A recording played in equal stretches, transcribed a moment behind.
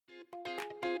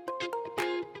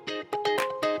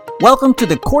Welcome to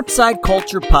the Courtside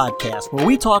Culture Podcast, where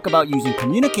we talk about using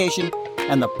communication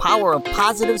and the power of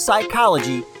positive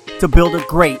psychology to build a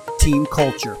great team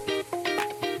culture.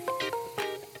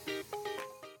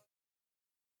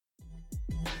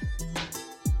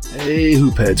 Hey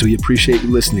Hoopheads, we appreciate you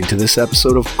listening to this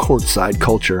episode of Courtside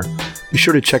Culture. Be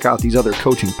sure to check out these other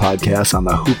coaching podcasts on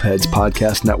the Hoopheads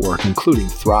Podcast Network, including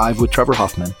Thrive with Trevor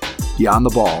Huffman, Beyond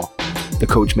the Ball, the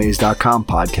CoachMaze.com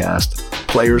podcast,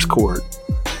 Players Court,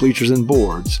 Bleachers and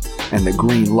Boards, and The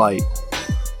Green Light.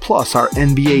 Plus our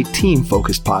NBA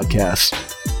team-focused podcasts,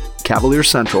 Cavalier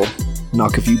Central,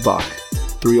 Knuck If You Buck,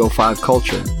 305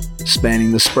 Culture,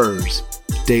 Spanning the Spurs,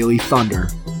 Daily Thunder,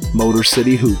 Motor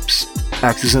City Hoops,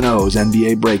 X's and O's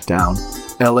NBA Breakdown,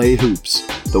 LA Hoops,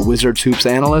 The Wizards Hoops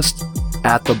Analyst,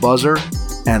 At the Buzzer,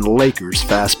 and Lakers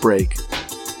Fast Break.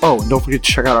 Oh, and don't forget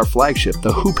to check out our flagship, the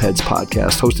Hoopheads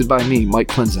podcast, hosted by me, Mike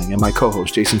Klinzing, and my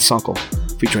co-host, Jason Sunkel,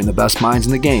 featuring the best minds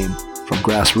in the game, from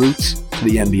grassroots to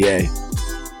the NBA.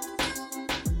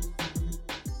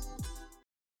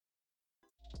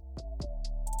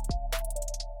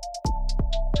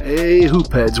 Hey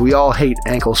Hoopheads, we all hate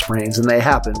ankle sprains, and they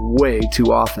happen way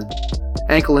too often.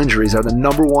 Ankle injuries are the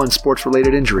number one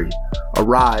sports-related injury.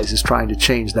 Arise is trying to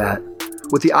change that.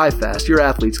 With the iFast, your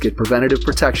athletes get preventative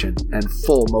protection and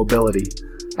full mobility.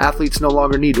 Athletes no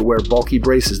longer need to wear bulky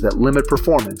braces that limit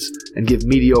performance and give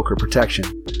mediocre protection.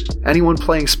 Anyone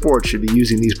playing sports should be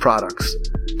using these products.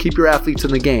 Keep your athletes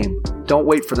in the game. Don't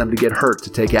wait for them to get hurt to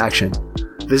take action.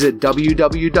 Visit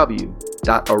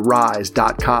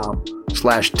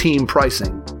www.arise.com/team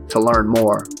pricing to learn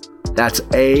more. That's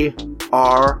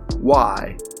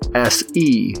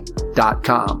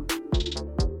ARYSE.com.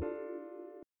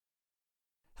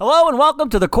 Hello and welcome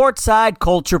to the Courtside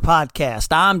Culture Podcast.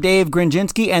 I'm Dave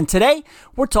Grinjinski, and today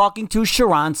we're talking to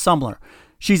Sharon Sumler.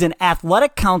 She's an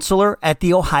athletic counselor at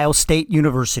The Ohio State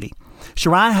University.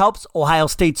 Sharon helps Ohio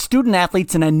State student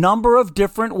athletes in a number of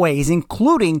different ways,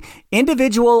 including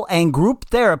individual and group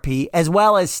therapy, as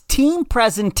well as team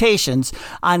presentations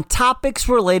on topics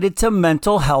related to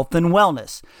mental health and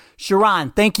wellness. Sharon,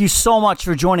 thank you so much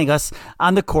for joining us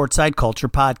on the Courtside Culture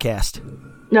Podcast.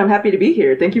 No, I'm happy to be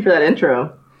here. Thank you for that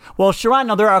intro. Well, Sharon,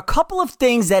 now there are a couple of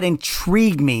things that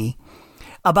intrigue me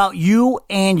about you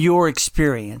and your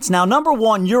experience. Now, number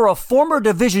one, you're a former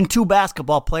Division II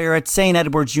basketball player at St.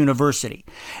 Edward's University.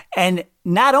 And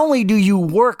not only do you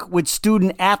work with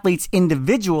student athletes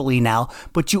individually now,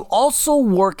 but you also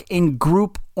work in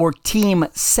group or team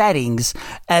settings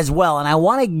as well. And I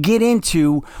want to get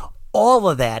into all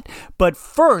of that. But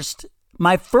first,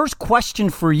 my first question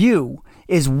for you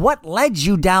is, what led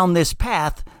you down this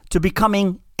path to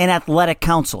becoming an athletic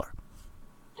counselor?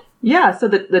 Yeah, so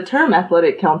the term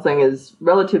athletic counseling is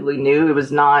relatively new. It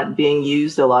was not being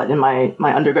used a lot in my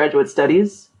undergraduate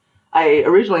studies. I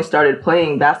originally started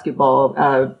playing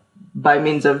basketball by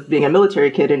means of being a military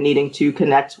kid and needing to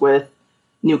connect with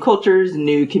new cultures,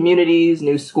 new communities,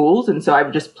 new schools. And so I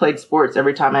just played sports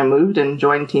every time I moved and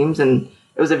joined teams. And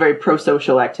it was a very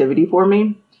pro-social activity for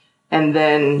me. And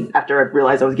then after I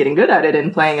realized I was getting good at it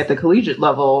and playing at the collegiate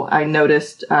level, I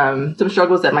noticed some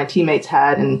struggles that my teammates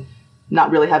had and not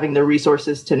really having the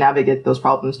resources to navigate those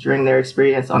problems during their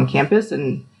experience on campus.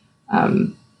 And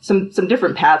some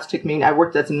different paths took me. I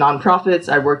worked at some nonprofits.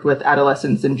 I worked with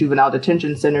adolescents in juvenile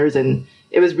detention centers. And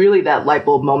it was really that light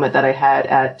bulb moment that I had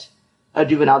at a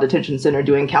juvenile detention center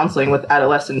doing counseling with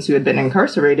adolescents who had been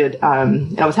incarcerated.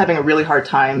 And I was having a really hard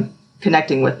time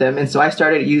connecting with them. And so I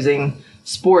started using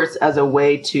sports as a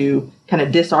way to kind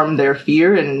of disarm their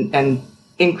fear and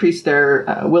increase their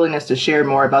willingness to share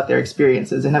more about their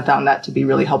experiences, and have found that to be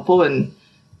really helpful, and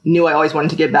knew I always wanted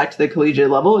to get back to the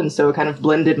collegiate level. And so kind of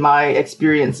blended my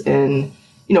experience in,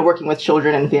 working with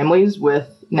children and families with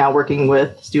now working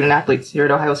with student athletes here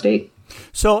at Ohio State.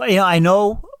 So, I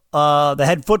know the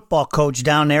head football coach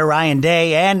down there, Ryan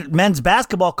Day, and men's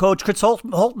basketball coach, Chris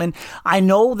Holtman. I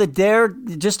know that they're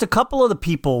just a couple of the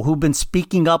people who've been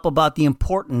speaking up about the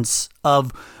importance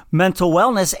of mental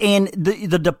wellness, and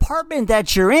the department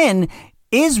that you're in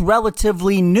is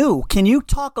relatively new. Can you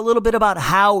talk a little bit about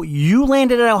how you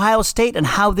landed at Ohio State and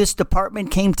how this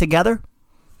department came together?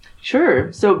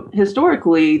 Sure. So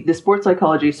historically, the sports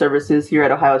psychology services here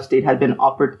at Ohio State had been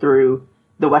offered through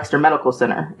the Wexner Medical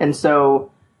Center. And so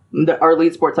our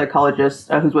lead sports psychologist,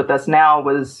 who's with us now,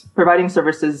 was providing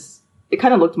services. It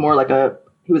kind of looked more like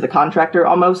he was a contractor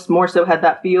almost, more so had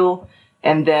that feel.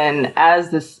 And then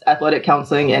as this athletic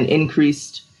counseling and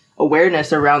increased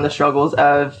awareness around the struggles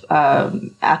of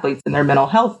athletes and their mental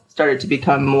health started to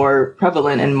become more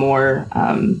prevalent and more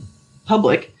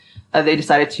public, they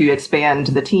decided to expand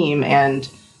the team and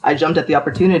I jumped at the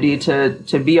opportunity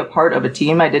to be a part of a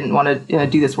team. I didn't want to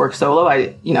do this work solo.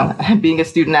 Being a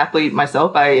student athlete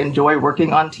myself, I enjoy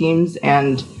working on teams,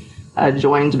 and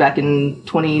joined back in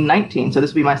 2019. So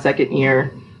this will be my second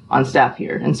year on staff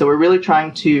here. And so we're really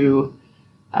trying to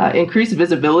increase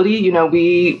visibility.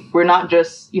 We're not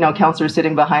just, counselors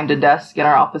sitting behind a desk in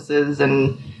our offices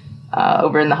and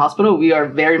over in the hospital. We are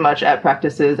very much at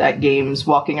practices, at games,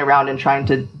 walking around and trying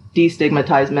to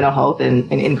destigmatize mental health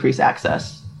and increase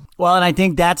access. Well, and I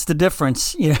think that's the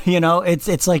difference.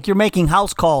 It's like you're making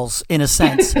house calls in a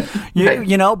sense,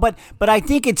 but I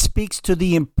think it speaks to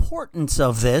the importance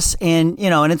of this. And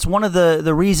it's one of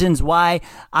the reasons why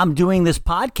I'm doing this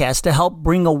podcast, to help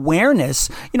bring awareness,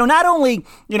 not only,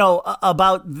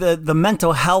 about the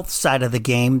mental health side of the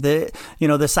game,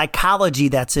 the psychology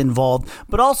that's involved,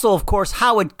 but also, of course,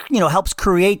 how it, helps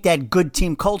create that good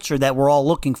team culture that we're all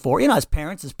looking for, as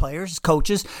parents, as players, as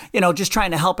coaches, just trying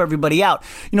to help everybody out.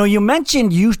 You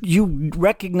mentioned you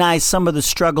recognize some of the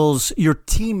struggles your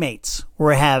teammates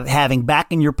were having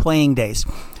back in your playing days.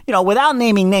 Without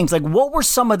naming names, like what were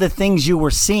some of the things you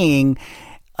were seeing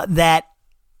that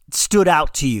stood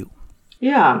out to you?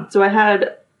 Yeah, so I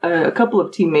had a couple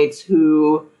of teammates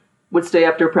who would stay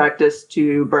after practice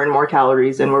to burn more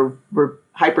calories and were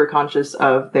hyper conscious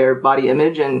of their body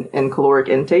image and caloric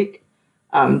intake.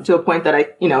 To a point that I,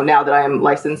 now that I am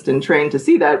licensed and trained to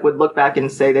see that, would look back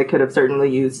and say they could have certainly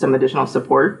used some additional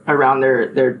support around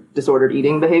their disordered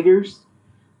eating behaviors.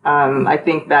 I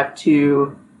think back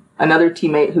to another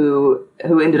teammate who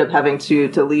ended up having to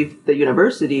leave the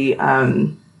university,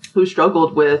 who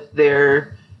struggled with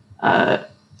their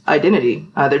identity,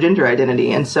 their gender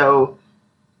identity. And so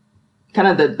kind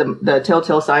of the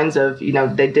telltale signs of,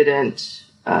 they didn't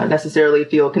necessarily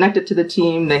feel connected to the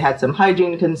team. They had some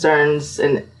hygiene concerns.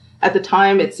 And at the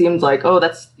time, it seemed like, oh,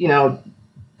 that's,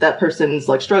 that person's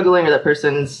like struggling, or that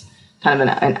person's kind of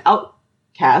an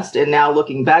outcast. And now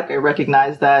looking back, I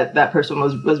recognize that person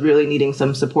was really needing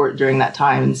some support during that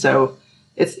time. And so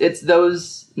it's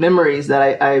those memories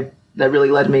that that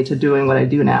really led me to doing what I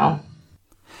do now.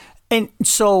 And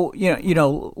so,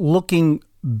 looking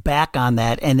back on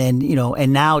that, and then,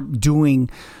 and now doing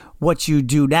what you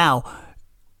do now,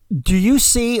 do you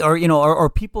see, or are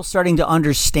people starting to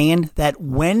understand that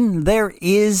when there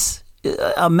is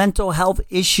a mental health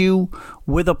issue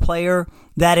with a player,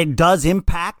 that it does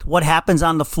impact what happens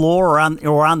on the floor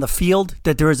or on the field,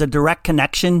 that there is a direct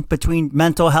connection between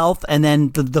mental health and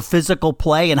then the physical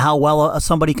play and how well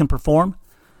somebody can perform?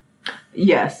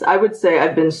 Yes, I would say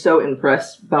I've been so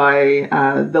impressed by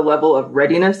the level of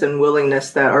readiness and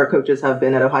willingness that our coaches have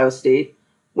been at Ohio State.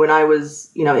 When I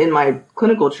was, in my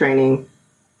clinical training,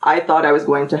 I thought I was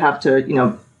going to have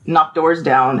to, knock doors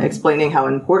down explaining how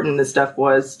important this stuff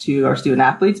was to our student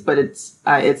athletes, but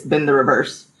it's been the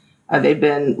reverse. They've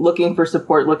been looking for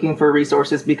support, looking for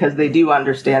resources, because they do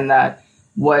understand that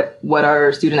what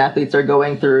our student athletes are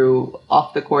going through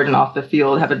off the court and off the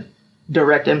field have a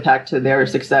direct impact to their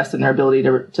success and their ability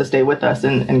to stay with us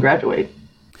and graduate.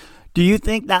 Do you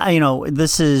think that,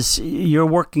 you're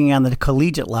working on the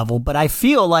collegiate level, but I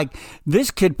feel like this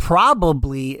could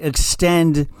probably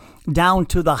extend down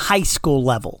to the high school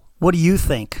level. What do you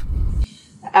think?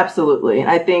 Absolutely.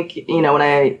 I think, when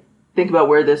I think about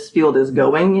where this field is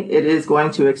going, it is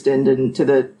going to extend into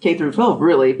the K through 12,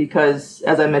 really, because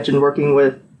as I mentioned, working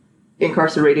with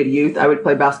incarcerated youth, I would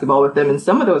play basketball with them. And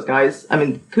some of those guys,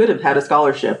 could have had a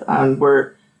scholarship,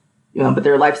 but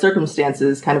their life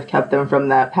circumstances kind of kept them from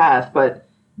that path. But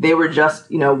they were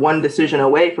just, one decision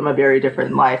away from a very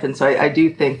different life. And so I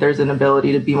do think there's an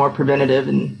ability to be more preventative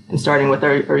in starting with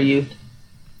our youth.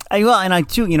 Well, and I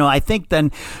too, I think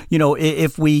then,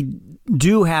 if we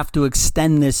do have to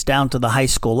extend this down to the high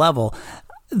school level,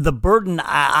 the burden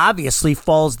obviously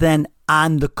falls then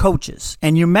on the coaches.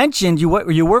 And you mentioned you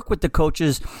work with the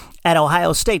coaches at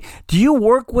Ohio State. Do you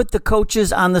work with the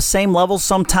coaches on the same level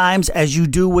sometimes as you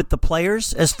do with the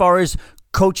players, as far as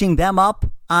coaching them up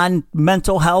on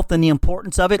mental health and the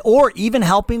importance of it, or even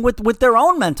helping with their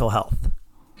own mental health?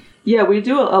 Yeah, we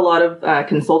do a lot of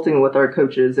consulting with our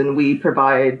coaches, and we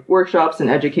provide workshops and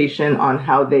education on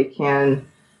how they can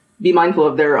be mindful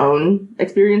of their own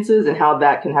experiences and how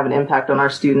that can have an impact on our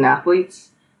student athletes.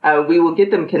 We will get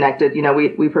them connected.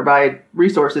 We provide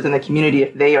resources in the community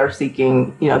if they are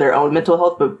seeking, their own mental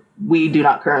health, but we do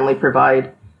not currently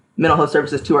provide mental health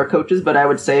services to our coaches. But I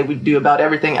would say we do about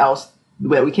everything else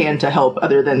that we can to help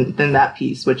other than that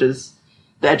piece, which is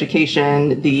the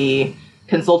education, the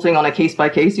consulting on a case by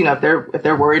case. If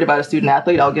they're worried about a student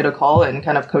athlete, I'll get a call and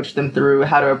kind of coach them through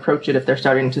how to approach it if they're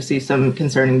starting to see some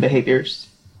concerning behaviors.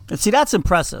 And see, that's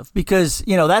impressive, because,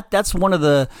 that's one of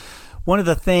the one of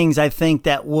the things I think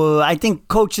that I think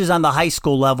coaches on the high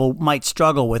school level might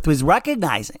struggle with was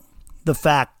recognizing the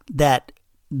fact that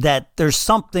there's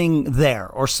something there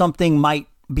or something might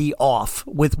be off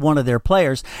with one of their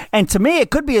players. And to me,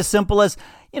 it could be as simple as,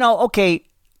 okay,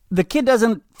 the kid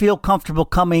doesn't feel comfortable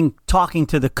talking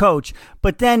to the coach,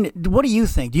 but then what do you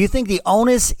think? Do you think the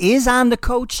onus is on the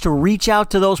coach to reach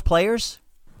out to those players?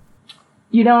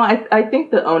 I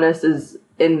think the onus is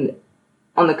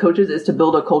on the coaches is to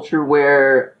build a culture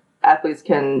where athletes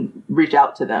can reach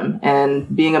out to them, and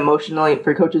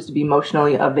for coaches to be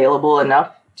emotionally available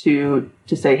enough to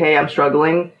say, hey, I'm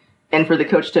struggling, and for the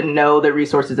coach to know the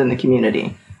resources in the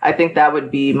community. I think that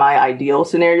would be my ideal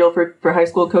scenario for high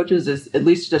school coaches, is at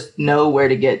least just know where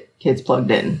to get kids plugged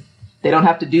in. They don't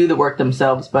have to do the work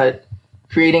themselves, but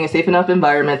creating a safe enough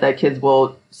environment that kids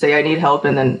will say, I need help,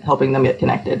 and then helping them get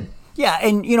connected. Yeah,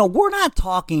 and, we're not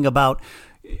talking about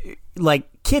like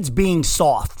kids being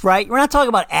soft, right? We're not talking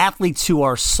about athletes who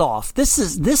are soft. This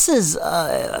is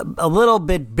a little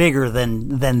bit bigger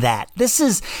than that. This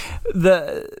is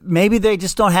maybe they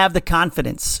just don't have the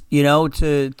confidence,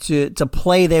 to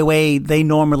play the way they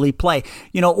normally play,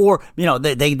 or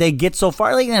they get so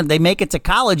far, they make it to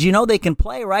college, they can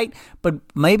play, right? But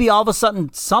maybe all of a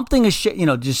sudden something is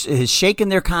just is shaking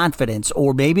their confidence,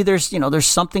 or maybe there's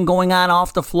something going on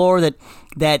off the floor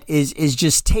that is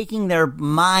just taking their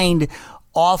mind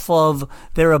off of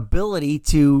their ability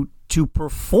to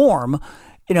perform,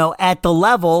 at the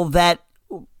level that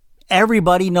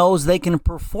everybody knows they can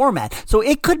perform at. So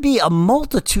it could be a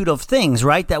multitude of things,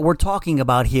 right, that we're talking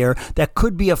about here that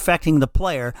could be affecting the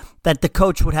player that the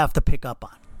coach would have to pick up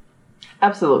on.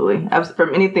 Absolutely.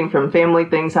 From anything from family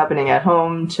things happening at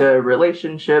home to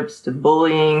relationships to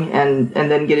bullying, and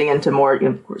then getting into more,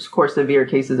 of course, severe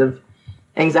cases of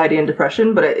anxiety and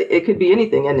depression, but it could be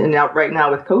anything. And now, right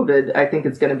now with COVID, I think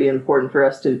it's going to be important for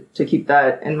us to keep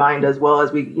that in mind, as well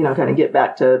as we, kind of get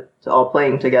back to all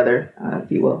playing together,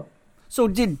 if you will. So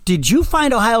did you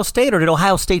find Ohio State, or did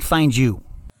Ohio State find you?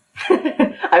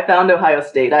 I found Ohio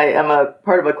State. I am a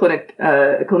part of a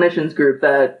clinicians group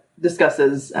that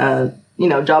discusses,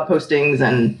 job postings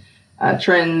and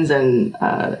trends and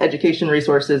education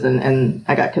resources, and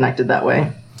I got connected that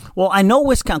way. Well, I know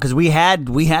Wisconsin, because we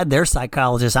had their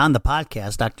psychologist on the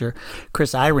podcast, Dr.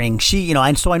 Chris Eyring. She,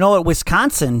 and so I know at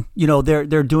Wisconsin,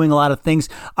 they're doing a lot of things.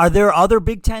 Are there other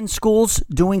Big Ten schools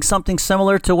doing something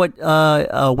similar to what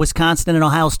Wisconsin and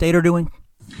Ohio State are doing?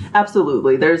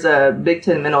 Absolutely. There's a Big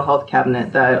Ten mental health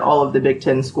cabinet that all of the Big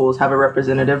Ten schools have a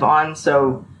representative on,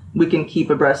 so we can keep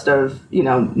abreast of,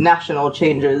 national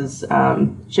changes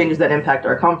that impact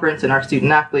our conference and our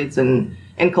student athletes, and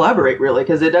collaborate, really,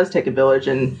 because it does take a village.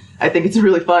 And I think it's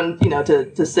really fun,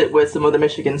 to sit with some of the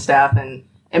Michigan staff and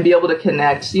be able to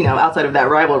connect, outside of that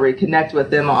rivalry, connect with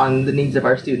them on the needs of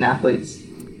our student athletes.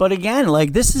 But again,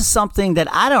 this is something that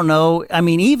I don't know. I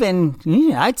mean, even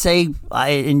I'd say,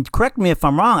 and correct me if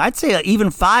I'm wrong, I'd say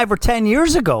even 5 or 10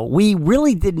 years ago, we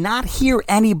really did not hear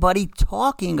anybody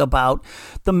talking about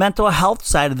the mental health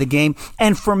side of the game.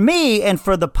 And for me, and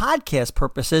for the podcast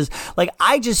purposes,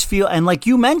 I just feel, and like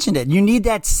you mentioned it, you need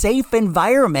that safe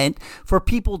environment for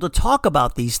people to talk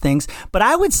about these things. But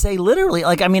I would say literally,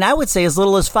 I would say as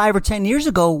little as 5 or 10 years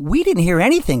ago, we didn't hear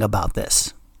anything about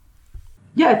this.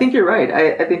 Yeah, I think you're right.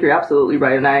 I think you're absolutely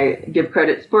right. And I give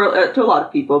credit to a lot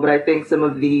of people, but I think some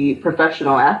of the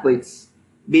professional athletes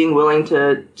being willing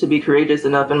to be courageous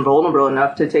enough and vulnerable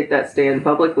enough to take that stand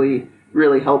publicly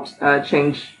really helped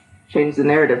change the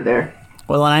narrative there.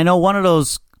 Well, and I know one of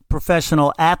those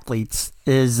professional athletes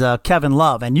is Kevin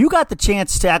Love, and you got the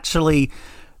chance to actually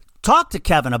talk to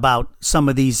Kevin about some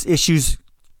of these issues.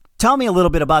 Tell me a little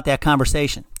bit about that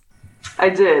conversation. I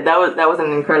did. That was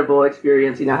an incredible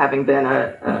experience. Having been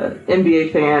a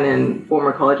NBA fan and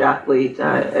former college athlete,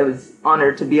 I was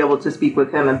honored to be able to speak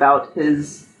with him about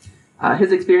his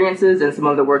experiences and some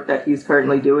of the work that he's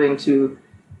currently doing to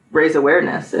raise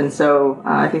awareness. And so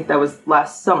I think that was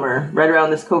last summer, right around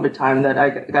this COVID time, that I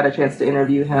got a chance to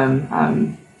interview him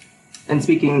and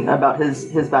speaking about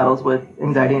his battles with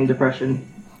anxiety and depression.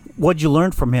 What'd you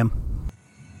learn from him?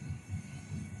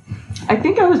 I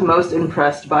think I was most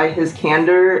impressed by his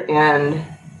candor and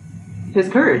his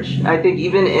courage. I think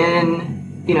even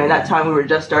in that time we were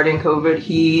just starting COVID,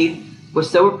 he was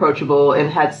so approachable and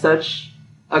had such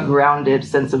a grounded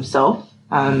sense of self.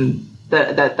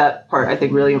 That part I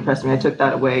think really impressed me. I took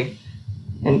that away,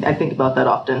 and I think about that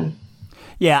often.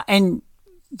 Yeah, and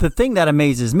the thing that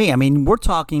amazes me, we're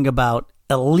talking about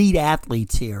elite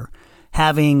athletes here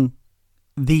having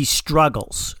these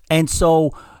struggles, and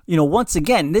so. Once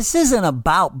again, this isn't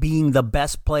about being the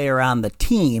best player on the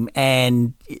team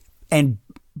and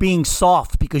being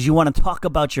soft because you want to talk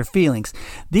about your feelings.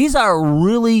 These are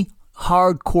really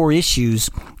hardcore issues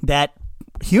that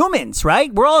humans,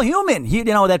 right? We're all human,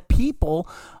 that people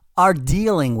are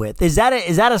dealing with. Is that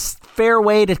a fair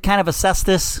way to kind of assess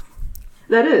this?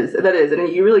 That is. And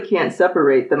you really can't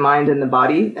separate the mind and the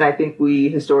body. And I think we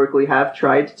historically have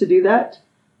tried to do that.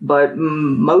 But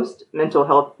most mental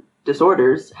health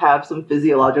disorders have some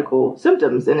physiological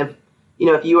symptoms. And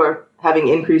if you are having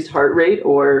increased heart rate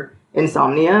or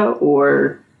insomnia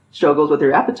or struggles with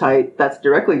your appetite, that's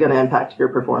directly going to impact your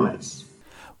performance.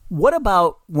 What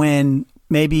about when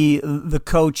maybe the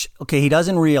coach, he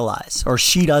doesn't realize or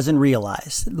she doesn't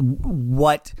realize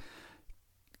what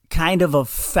kind of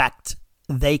effect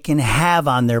they can have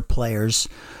on their players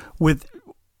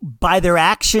by their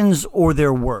actions or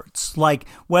their words, like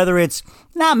whether it's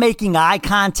not making eye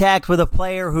contact with a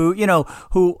player who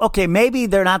maybe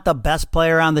they're not the best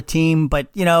player on the team, but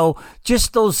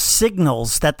just those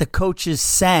signals that the coaches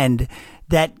send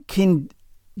that can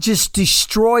just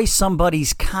destroy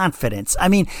somebody's confidence. I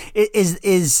mean,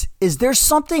 is there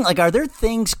something are there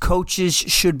things coaches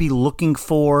should be looking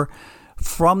for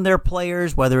from their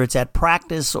players, whether it's at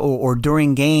practice or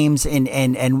during games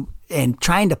and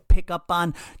trying to pick up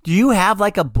on? Do you have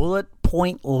a bullet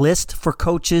point list for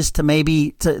coaches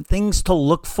to things to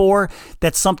look for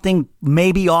that something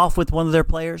may be off with one of their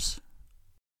players?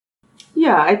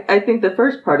 Yeah, I think the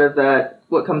first part of that,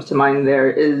 what comes to mind there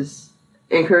is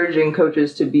encouraging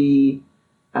coaches to be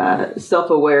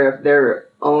self-aware of their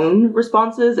own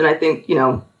responses. And I think,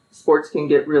 sports can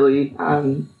get really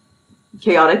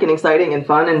chaotic and exciting and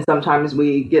fun. And sometimes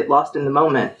we get lost in the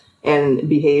moment and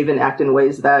behave and act in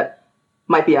ways that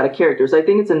might be out of character. So I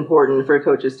think it's important for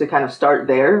coaches to kind of start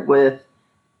there with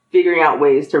figuring out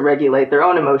ways to regulate their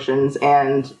own emotions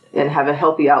and have a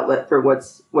healthy outlet for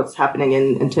what's happening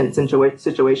in intense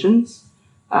situations.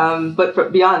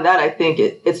 But beyond that, I think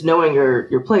it's knowing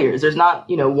your players. There's not,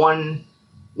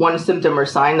 one symptom or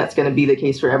sign that's going to be the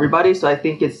case for everybody. So I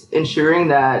think it's ensuring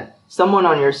that someone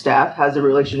on your staff has a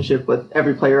relationship with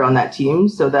every player on that team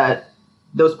so that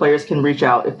those players can reach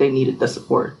out if they needed the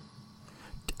support.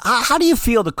 How do you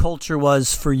feel the culture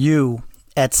was for you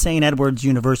at St. Edward's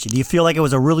University? Do you feel like it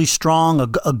was a really strong,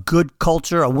 a good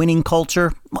culture, a winning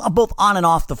culture, both on and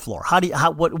off the floor?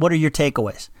 What are your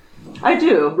takeaways? I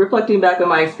do. Reflecting back on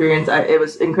my experience, it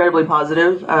was incredibly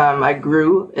positive. I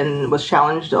grew and was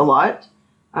challenged a lot.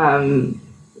 And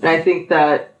I think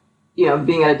that,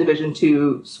 being at a Division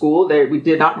II school, we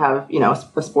did not have,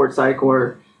 a sports psych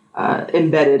or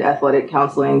embedded athletic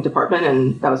counseling department.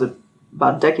 And that was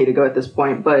about a decade ago at this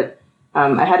point. But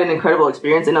I had an incredible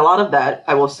experience. And a lot of that,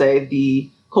 I will say, the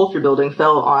culture building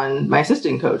fell on my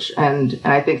assistant coach. And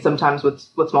I think sometimes with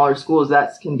smaller schools,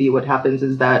 that can be what happens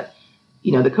is that,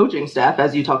 the coaching staff,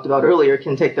 as you talked about earlier,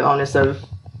 can take the onus of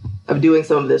doing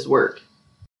some of this work.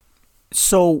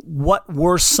 So what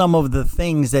were some of the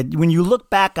things that, when you look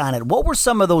back on it, what were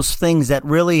some of those things that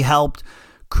really helped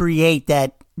create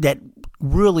that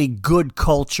really good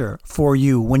culture for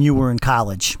you when you were in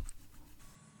college?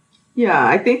 Yeah,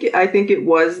 I think it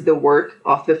was the work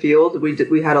off the field.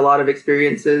 We had a lot of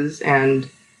experiences, and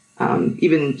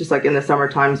even just in the summer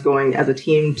times, going as a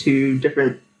team to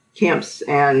different camps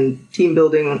and team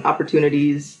building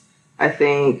opportunities. I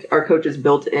think our coaches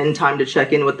built in time to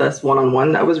check in with us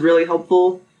one-on-one. That was really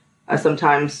helpful.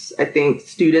 Sometimes I think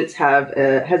students have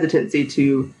a hesitancy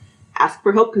to ask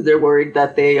for help because they're worried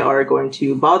that they are going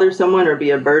to bother someone or be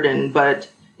a burden. But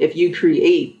if you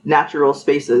create natural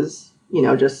spaces,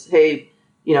 just, hey,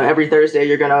 every Thursday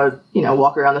you're going to,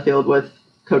 walk around the field with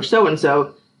Coach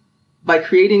so-and-so. By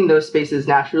creating those spaces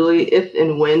naturally, if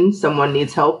and when someone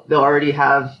needs help, they'll already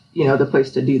have, the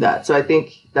place to do that. So I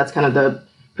think that's kind of the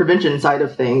prevention side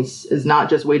of things, is not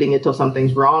just waiting until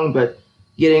something's wrong, but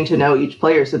getting to know each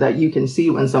player so that you can see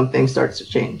when something starts to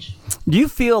change. Do you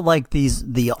feel like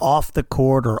the off the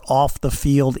court or off the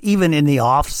field, even in the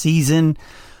off season,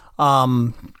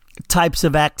 types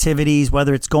of activities,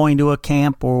 whether it's going to a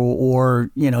camp or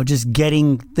just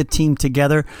getting the team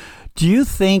together, do you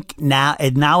think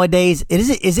nowadays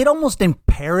is it almost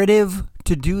imperative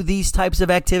to do these types of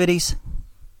activities?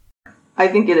 I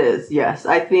think it is, yes.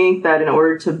 I think that in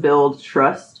order to build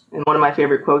trust, and one of my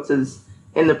favorite quotes is,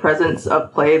 in the presence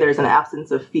of play, there's an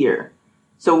absence of fear.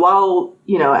 So while,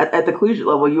 at the collegiate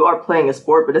level, you are playing a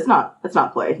sport, but it's not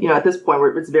play. At this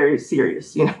point, it's very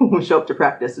serious, when we show up to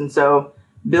practice. And so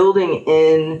building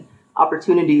in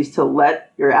opportunities to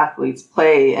let your athletes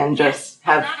play and just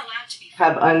have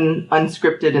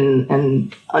unscripted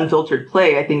and unfiltered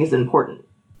play, I think is important.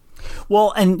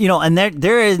 Well, and and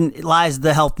therein lies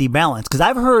the healthy balance, because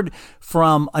I've heard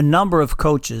from a number of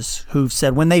coaches who've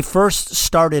said when they first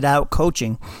started out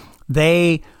coaching,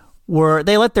 they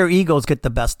let their egos get the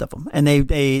best of them, and they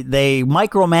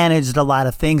micromanaged a lot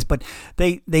of things. But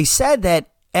they said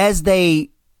that as they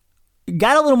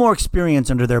got a little more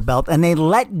experience under their belt and they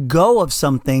let go of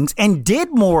some things and did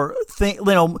more things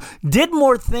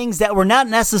that were not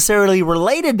necessarily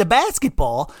related to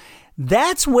basketball,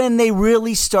 that's when they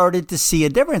really started to see a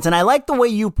difference. And I like the way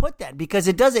you put that, because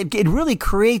it really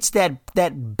creates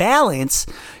that balance,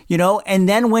 and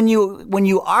then when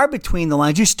you are between the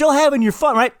lines, you're still having your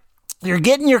fun, right? You're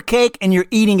getting your cake and you're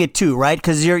eating it too, right?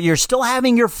 Because you're still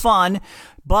having your fun,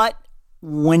 but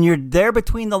when you're there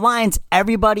between the lines,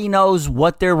 everybody knows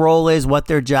what their role is, what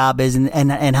their job is,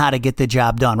 and how to get the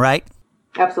job done, right?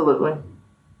 Absolutely.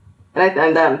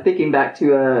 And I'm thinking back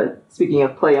to, speaking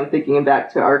of play, I'm thinking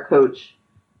back to our coach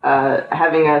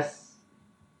having us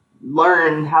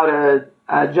learn how to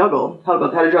juggle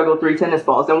 3 tennis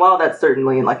balls. And while that's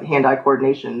certainly like a hand-eye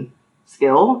coordination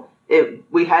skill, it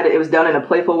was done in a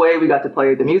playful way. We got to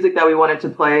play the music that we wanted to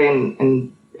play,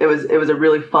 and it was a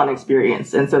really fun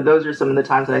experience. And so those are some of the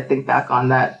times that I think back on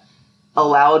that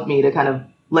allowed me to kind of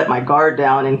let my guard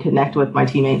down and connect with my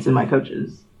teammates and my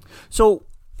coaches. So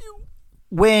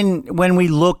when we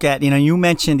look at, you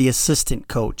mentioned the assistant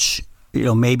coach,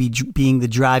 maybe being the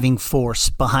driving force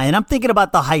behind. I'm thinking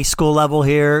about the high school level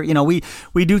here.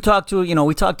 We do talk to,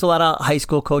 we talk to a lot of high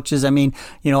school coaches. I mean,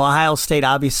 Ohio State,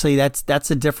 obviously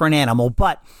that's a different animal,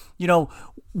 but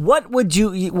what would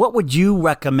you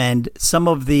recommend some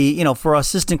of the, for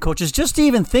for coaches just to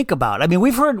even think about? I mean,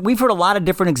 we've heard a lot of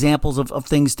different examples of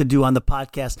things to do on the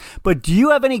podcast, but do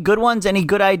you have any good ones, any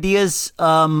good ideas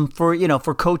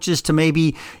for coaches to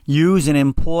maybe use and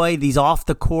employ these off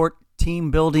the court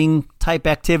team building type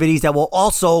activities that will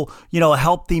also,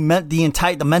 help the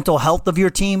mental health of your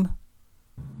team?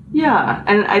 Yeah,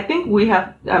 and I think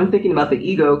I'm thinking about the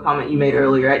ego comment you made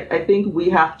earlier. I think we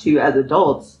have to, as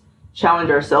adults, challenge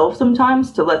ourselves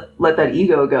sometimes to let that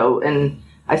ego go. And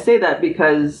I say that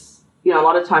because, a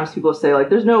lot of times people say, like,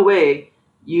 there's no way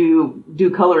you do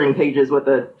coloring pages with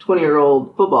a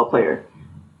 20-year-old football player.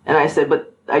 And I said,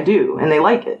 but I do, and they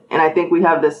like it. And I think we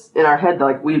have this in our head,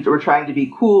 like we're trying to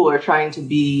be cool or trying to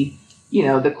be,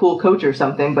 the cool coach or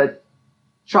something, but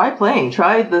try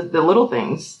the little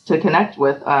things to connect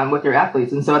with your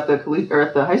athletes. And so at the collegiate or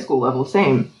at the high school level,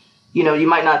 same, you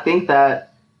might not think that,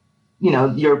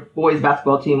 your boys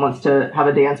basketball team wants to have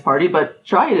a dance party, but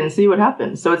try it and see what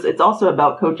happens. So it's also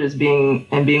about coaches being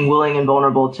willing and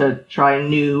vulnerable to try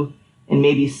new and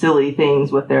maybe silly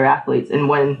things with their athletes. And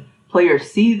when players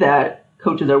see that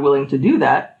coaches are willing to do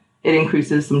that, it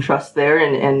increases some trust there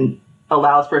and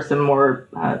allows for some more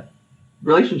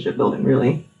relationship building,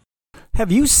 really.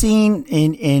 Have you seen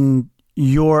in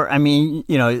your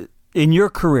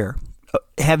career,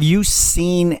 have you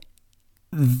seen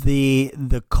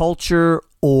the culture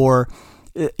or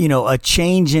a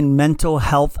change in mental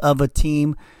health of a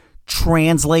team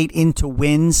translate into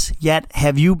wins yet?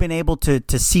 Have you been able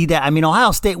to see that? I mean,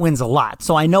 Ohio State wins a lot,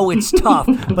 so I know it's tough,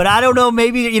 but I don't know,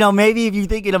 maybe if you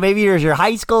think, maybe there's your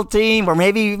high school team or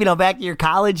maybe, back to your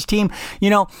college team,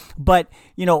 but,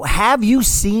 have you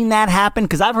seen that happen?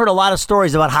 Because I've heard a lot of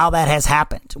stories about how that has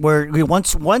happened, where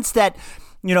once that,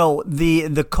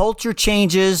 the culture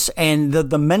changes and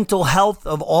the mental health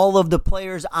of all of the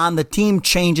players on the team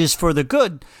changes for the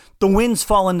good, the wins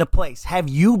fall into place. Have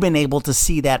you been able to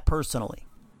see that personally?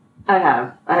 I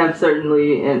have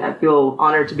certainly, and I feel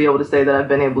honored to be able to say that I've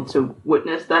been able to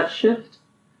witness that shift.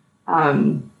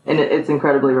 And it's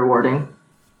incredibly rewarding.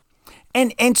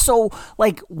 And so,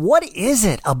 like, what is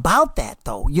it about that,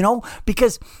 though?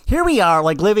 Because here we are,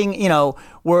 like, living,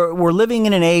 we're living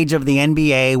in an age of the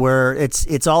NBA where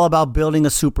it's all about building a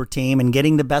super team and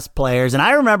getting the best players. And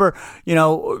I remember,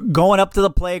 going up to the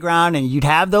playground and you'd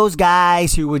have those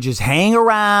guys who would just hang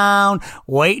around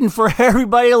waiting for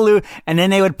everybody to lose, and then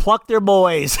they would pluck their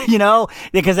boys,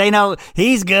 because they know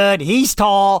he's good, he's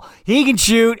tall, he can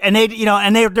shoot, and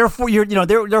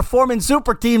they're forming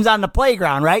super teams on the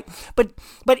playground, right?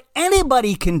 But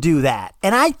anybody can do that.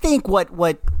 And I think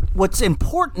what's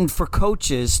important for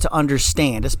coaches to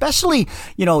understand, especially,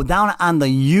 down on the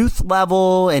youth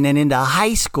level and then into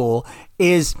high school,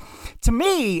 is, to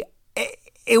me,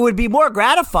 it would be more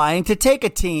gratifying to take a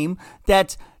team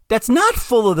that's not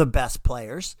full of the best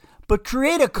players, but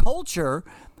create a culture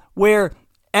where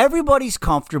everybody's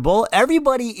comfortable,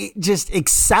 everybody just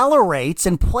accelerates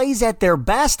and plays at their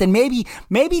best, and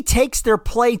maybe takes their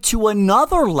play to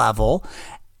another level,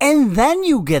 and then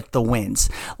you get the wins.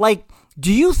 Like,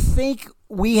 do you think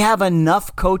we have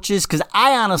enough coaches? Because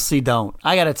I honestly don't.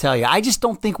 I got to tell you, I just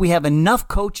don't think we have enough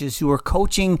coaches who are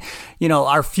coaching,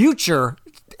 our future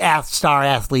star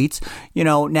athletes,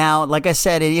 now, like I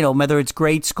said, whether it's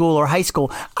grade school or high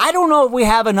school, I don't know if we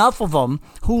have enough of them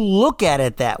who look at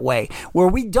it that way, where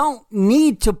we don't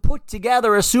need to put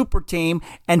together a super team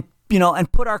and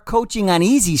put our coaching on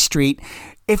easy street.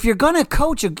 If you're going to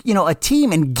coach a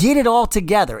team and get it all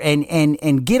together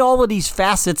and get all of these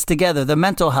facets together, the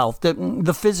mental health,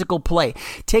 the physical play,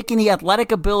 taking the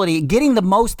athletic ability, getting the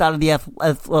most out of the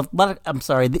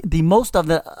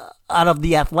out of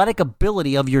the athletic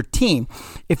ability of your team.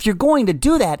 If you're going to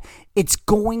do that, it's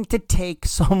going to take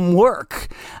some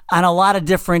work on a lot of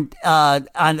different,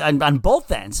 on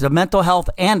both ends, the mental health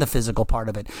and the physical part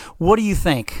of it. What do you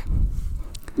think?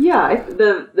 Yeah,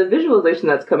 the visualization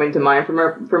that's coming to mind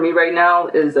for me right now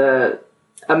is a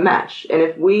match. And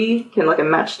if we can, like a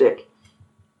matchstick,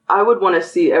 I would want to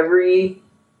see every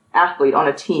athlete on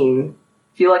a team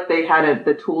feel like they had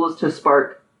the tools to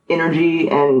spark energy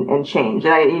and change.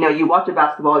 And you watch a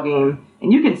basketball game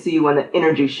and you can see when the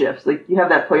energy shifts. Like you have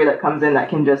that player that comes in that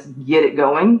can just get it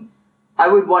going. I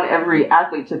would want every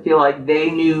athlete to feel like they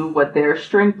knew what their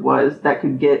strength was that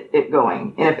could get it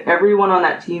going. And if everyone on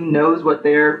that team knows what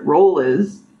their role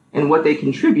is and what they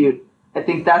contribute, I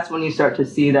think that's when you start to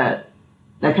see that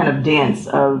kind of dance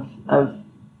of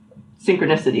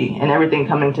synchronicity and everything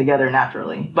coming together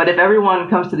naturally. But if everyone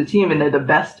comes to the team and they're the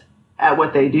best at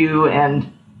what they do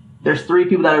and there's 3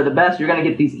 people that are the best, you're going to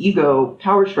get these ego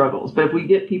power struggles. But if we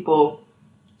get people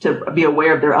to be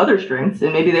aware of their other strengths,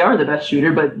 and maybe they are the best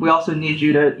shooter, but we also need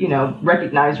you to,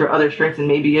 recognize your other strengths, and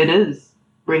maybe it is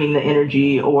bringing the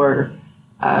energy or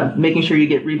making sure you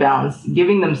get rebounds,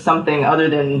 giving them something other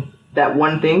than that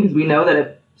one thing, because we know that if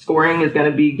scoring is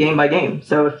going to be game by game.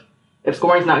 So if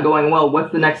scoring's not going well,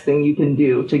 what's the next thing you can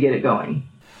do to get it going?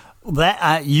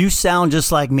 That you sound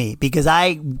just like me, because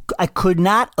I could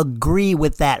not agree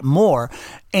with that more.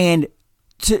 And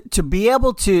to be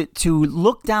able to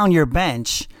look down your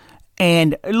bench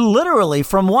and literally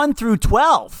from 1 through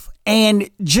 12 and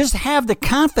just have the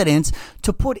confidence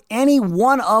to put any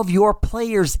one of your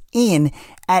players in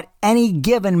at any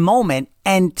given moment,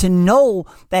 and to know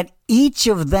that each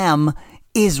of them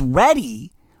is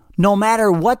ready no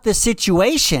matter what the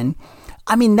situation.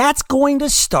 I mean, that's going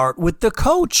to start with the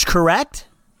coach, correct?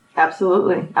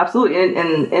 Absolutely.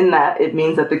 And in that, it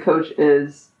means that the coach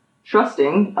is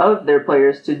trusting of their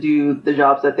players to do the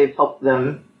jobs that they've helped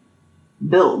them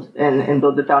build and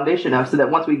build the foundation of, so that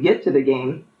once we get to the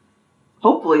game,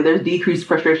 hopefully there's decreased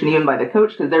frustration even by the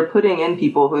coach, because they're putting in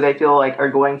people who they feel like are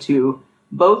going to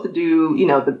both do,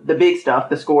 the big stuff,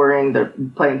 the scoring, the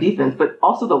playing defense, but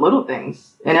also the little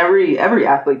things. And every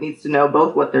athlete needs to know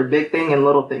both what their big thing and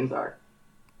little things are.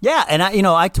 Yeah, and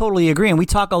I totally agree, and we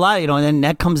talk a lot, and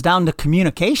that comes down to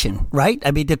communication, right?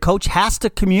 I mean, the coach has to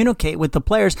communicate with the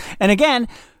players, and again,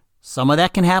 some of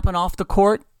that can happen off the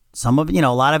court. Some of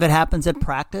a lot of it happens at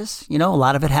practice. A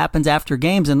lot of it happens after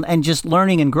games and just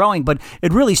learning and growing. But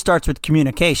it really starts with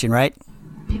communication, right?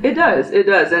 It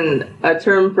does. And a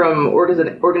term from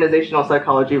organizational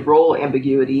psychology, role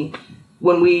ambiguity.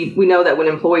 When we know that when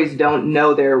employees don't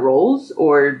know their roles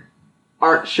or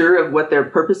aren't sure of what their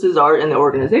purposes are in the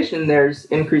organization, there's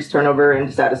increased turnover and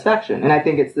dissatisfaction. And I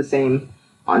think it's the same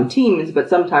on teams, but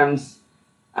sometimes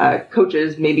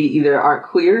coaches maybe either aren't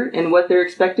clear in what they're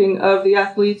expecting of the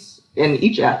athletes, and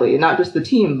each athlete, and not just the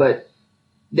team, but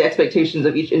the expectations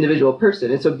of each individual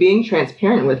person. And so being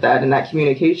transparent with that and that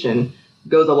communication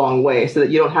goes a long way, so that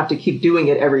you don't have to keep doing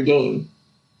it every game,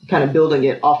 kind of building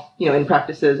it off, in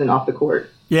practices and off the court.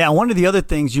 Yeah, one of the other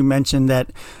things you mentioned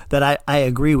that I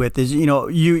agree with is,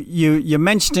 you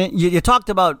mentioned, you talked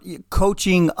about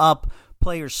coaching up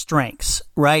players' strengths,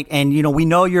 right? And, we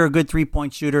know you're a good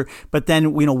 3-point shooter, but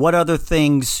then, what other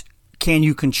things can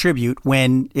you contribute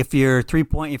if your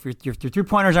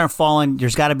 3-pointers aren't falling?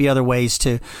 There's got to be other ways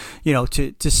to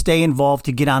stay involved,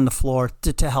 to get on the floor,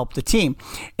 to help the team.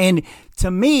 And to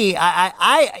me,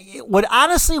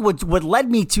 what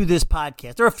led me to this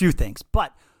podcast, there are a few things,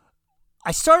 but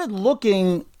I started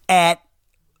looking at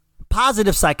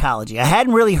positive psychology. I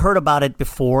hadn't really heard about it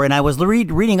before, and I was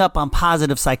reading up on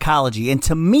positive psychology. And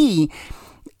to me,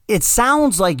 it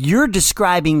sounds like you're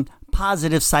describing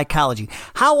positive psychology.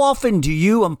 How often do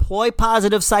you employ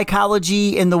positive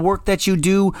psychology in the work that you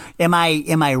do? Am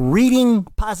I reading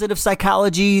positive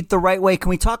psychology the right way? Can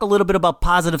we talk a little bit about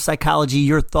positive psychology,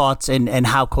 your thoughts, and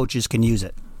how coaches can use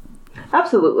it?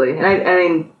 Absolutely. And I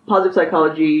mean, positive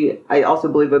psychology, I also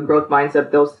believe a growth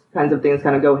mindset, those kinds of things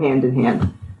kind of go hand in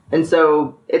hand. And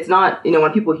so it's not,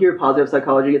 when people hear positive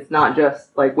psychology, it's not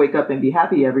just like wake up and be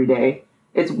happy every day.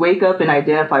 It's wake up and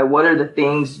identify what are the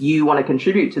things you want to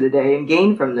contribute to the day and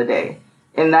gain from the day.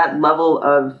 And that level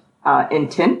of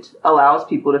intent allows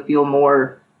people to feel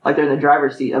more like they're in the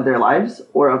driver's seat of their lives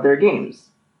or of their games.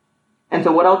 And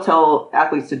so what I'll tell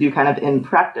athletes to do kind of in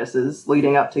practices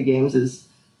leading up to games is,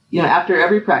 after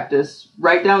every practice,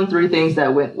 write down 3 things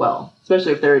that went well,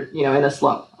 especially if they're, in a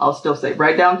slump. I'll still say,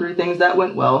 write down 3 things that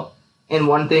went well and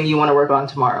 1 thing you want to work on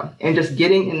tomorrow. And just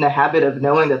getting in the habit of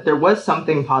knowing that there was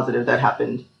something positive that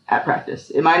happened at practice.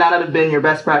 It might not have been your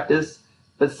best practice,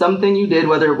 but something you did,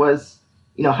 whether it was,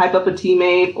 hype up a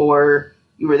teammate or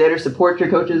you were there to support your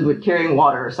coaches with carrying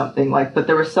water or something but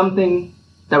there was something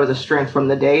that was a strength from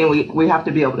the day, and we have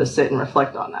to be able to sit and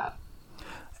reflect on that.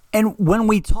 And when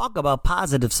we talk about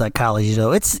positive psychology,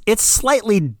 though, it's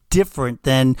slightly different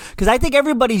than, because I think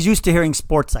everybody's used to hearing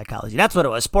sports psychology. That's what it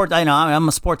was. I'm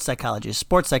a sports psychologist.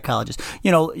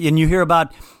 And you hear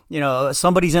about,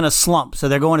 somebody's in a slump, so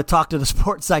they're going to talk to the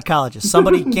sports psychologist.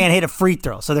 Somebody can't hit a free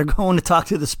throw, so they're going to talk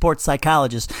to the sports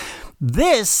psychologist.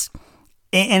 This,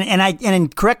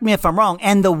 and correct me if I'm wrong,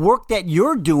 and the work that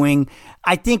you're doing,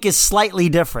 I think is slightly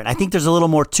different. I think there's a little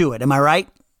more to it. Am I right?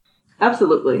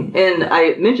 Absolutely. And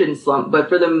I mentioned slump, but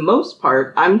for the most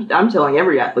part, I'm telling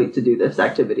every athlete to do this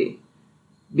activity,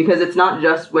 because it's not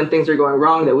just when things are going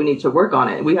wrong that we need to work on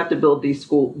it. We have to build these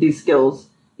skills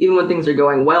even when things are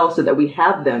going well, so that we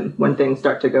have them when things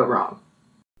start to go wrong.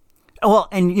 Well,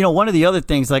 and one of the other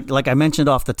things, like I mentioned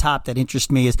off the top, that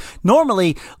interests me is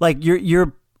normally, like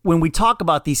you're when we talk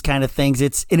about these kind of things,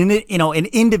 it's an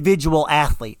individual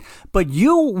athlete, but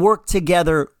you work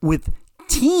together with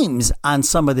teams on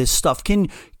some of this stuff.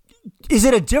 Is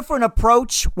it a different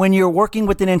approach when you're working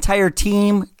with an entire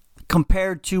team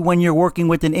compared to when you're working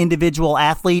with an individual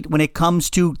athlete when it comes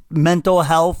to mental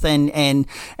health and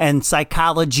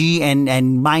psychology and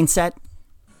mindset?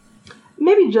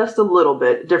 Maybe just a little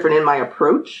bit different in my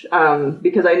approach,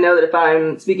 because I know that if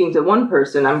I'm speaking to one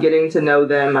person, I'm getting to know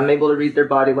them, I'm able to read their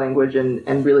body language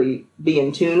and really be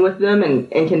in tune with them and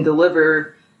can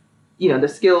deliver, the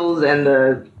skills and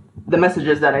the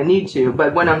messages that I need to.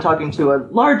 But when I'm talking to a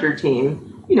larger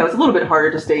team, it's a little bit harder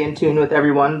to stay in tune with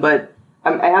everyone, but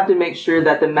I have to make sure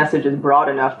that the message is broad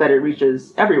enough that it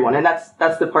reaches everyone. And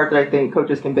that's the part that I think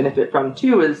coaches can benefit from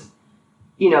too, is,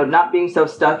 not being so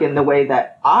stuck in the way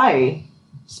that I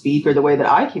speak or the way that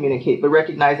I communicate, but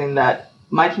recognizing that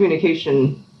my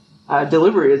communication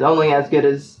delivery is only as good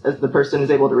as the person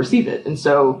is able to receive it. And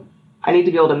so I need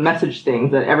to be able to message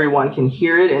things that everyone can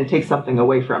hear it and take something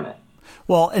away from it.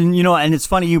 Well, and and it's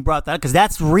funny you brought that, because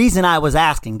that's the reason I was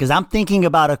asking, because I'm thinking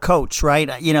about a coach, right?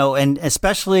 And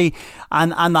especially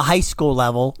on the high school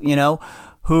level,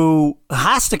 who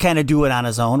has to kind of do it on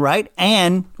his own, right?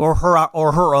 Or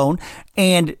her own.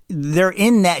 And they're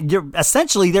in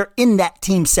that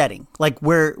team setting, like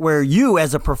where you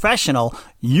as a professional,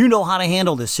 how to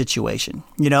handle this situation,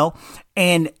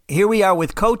 and here we are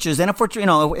with coaches. And if we're,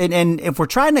 if we're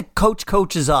trying to coach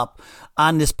coaches up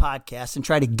on this podcast and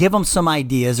try to give them some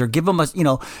ideas or give them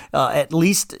at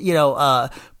least,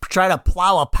 try to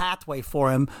plow a pathway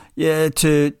for them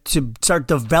to start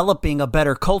developing a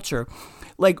better culture.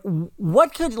 Like,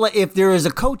 if there is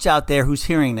a coach out there who's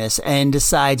hearing this and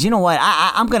decides, I'm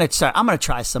going to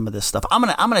try some of this stuff. I'm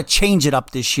going to change it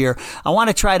up this year. I want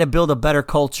to try to build a better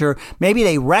culture. Maybe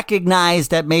they recognize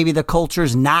that maybe the culture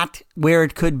is not where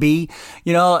it could be.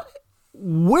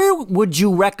 Where would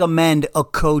you recommend a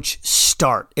coach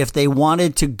start if they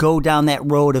wanted to go down that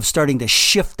road of starting to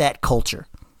shift that culture?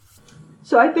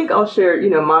 So I think I'll share,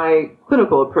 my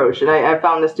clinical approach, and I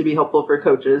found this to be helpful for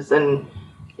coaches. And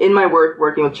in my work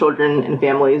working with children and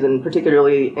families, and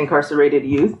particularly incarcerated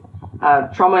youth,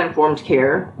 trauma-informed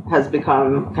care has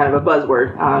become kind of a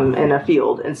buzzword in a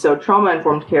field. And so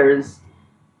trauma-informed care is,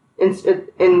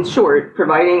 in short,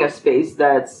 providing a space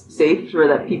that's safe for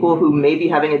that people who may be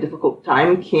having a difficult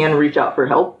time can reach out for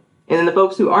help. And then the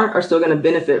folks who aren't are still going to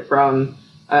benefit from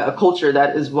a culture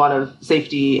that is one of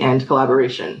safety and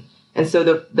collaboration. And so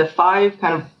the 5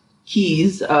 kind of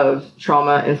keys of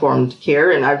trauma-informed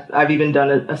care, and I've even done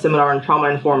a seminar on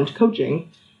trauma-informed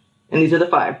coaching, and these are the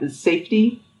 5. It's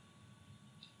safety,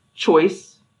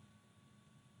 choice,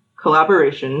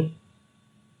 collaboration,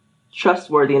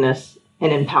 trustworthiness,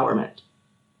 and empowerment.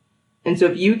 And so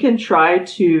if you can try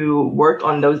to work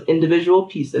on those individual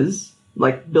pieces,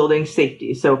 like building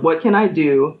safety. So what can I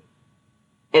do?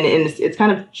 And it's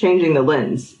kind of changing the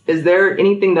lens. Is there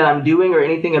anything that I'm doing or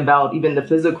anything about even the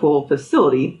physical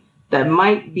facility that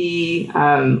might be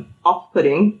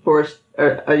off-putting for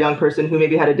a young person who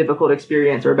maybe had a difficult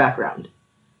experience or background?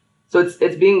 So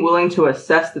it's being willing to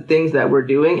assess the things that we're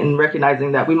doing and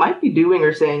recognizing that we might be doing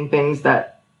or saying things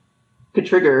that could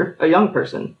trigger a young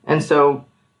person. And so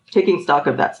taking stock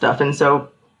of that stuff. And so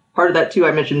part of that too,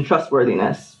 I mentioned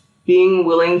trustworthiness, being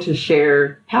willing to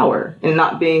share power and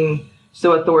not being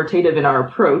so authoritative in our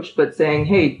approach, but saying,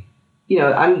 hey, you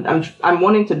know, I'm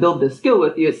wanting to build this skill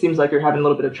with you. It seems like you're having a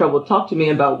little bit of trouble. Talk to me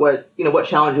about what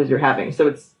challenges you're having. So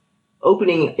it's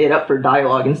opening it up for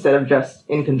dialogue instead of just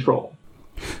in control.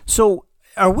 So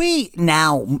are we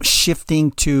now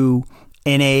shifting to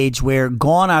an age where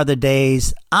gone are the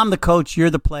days, I'm the coach, you're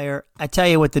the player, I tell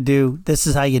you what to do, this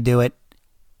is how you do it,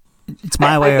 it's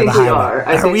my way or the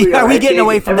highway? Are we getting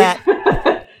away from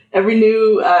that? Every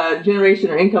new generation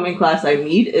or incoming class I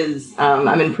meet is,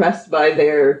 I'm impressed by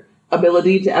their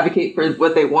ability to advocate for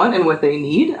what they want and what they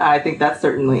need. I think that's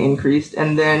certainly increased.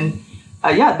 And then,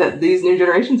 these new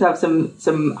generations have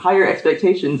some higher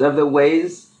expectations of the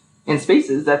ways and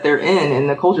spaces that they're in and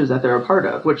the cultures that they're a part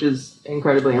of, which is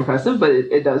incredibly impressive, but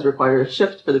it does require a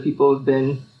shift for the people who've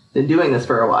been doing this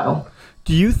for a while.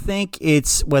 Do you think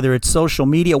whether it's social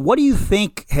media, what do you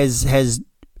think is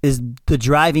the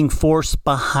driving force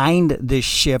behind this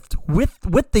shift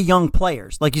with the young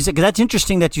players? Like you said, because that's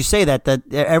interesting that you say that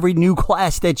every new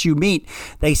class that you meet,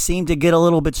 they seem to get a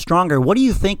little bit stronger. What do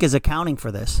you think is accounting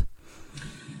for this?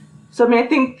 So, I mean,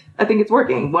 I think it's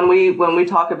working. When we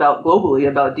talk about globally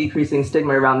about decreasing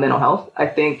stigma around mental health, I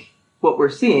think what we're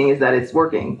seeing is that it's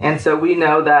working. And so we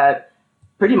know that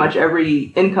pretty much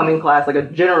every incoming class, like a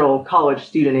general college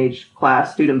student age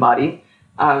class, student body,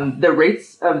 the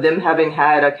rates of them having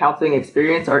had a counseling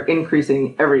experience are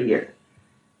increasing every year.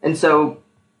 And so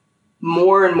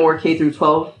more and more K through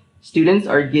 12 students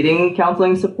are getting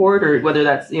counseling support, or whether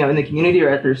that's, in the community or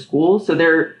at their school. So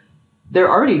they're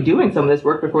already doing some of this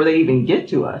work before they even get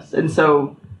to us. And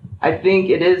so I think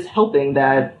it is helping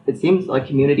that it seems like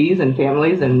communities and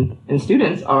families and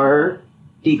students are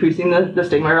decreasing the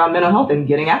stigma around mental health and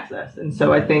getting access. And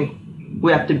so I think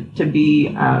we have to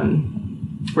be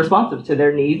responsive to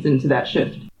their needs and to that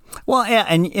shift. Well, yeah,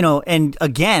 and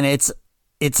again,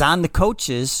 it's on the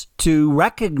coaches to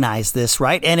recognize this,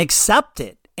 right, and accept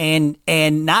it and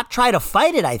not try to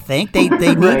fight it. I think they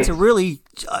need right. to really,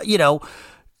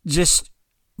 just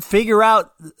figure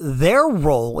out their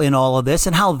role in all of this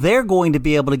and how they're going to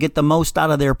be able to get the most out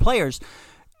of their players.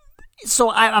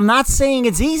 So I'm not saying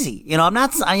it's easy.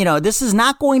 This is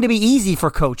not going to be easy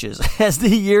for coaches as the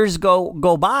years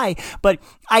go by. But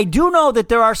I do know that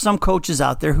there are some coaches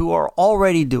out there who are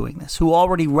already doing this, who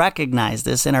already recognize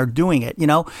this and are doing it.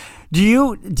 Do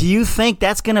you think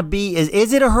that's going to be,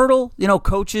 is it a hurdle?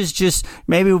 Coaches just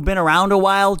maybe who've been around a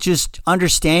while, just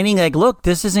understanding like, look,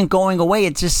 this isn't going away.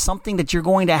 It's just something that you're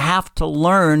going to have to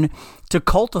learn to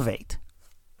cultivate.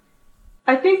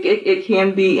 I think it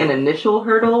can be an initial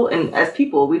hurdle. And as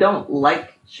people, we don't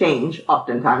like change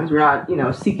oftentimes. We're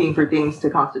not, seeking for things to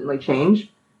constantly change.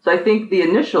 So I think the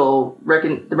initial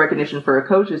the recognition for a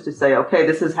coach is to say, okay,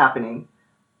 this is happening.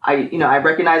 I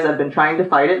recognize I've been trying to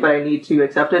fight it, but I need to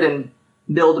accept it and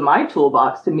build my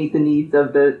toolbox to meet the needs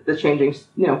of the changing,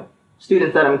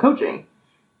 students that I'm coaching.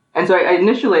 And so I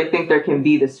initially think there can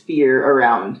be this fear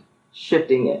around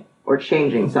shifting it or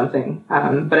changing something.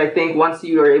 But I think once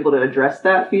you are able to address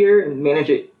that fear and manage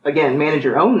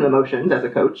your own emotions as a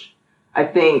coach, I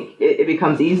think it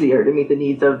becomes easier to meet the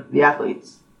needs of the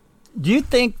athletes. Do you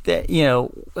think that,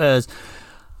 as,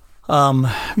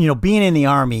 being in the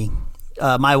Army,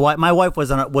 my wife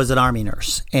was an Army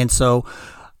nurse. And so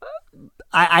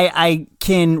I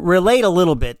can relate a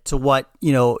little bit to what,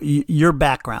 your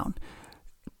background,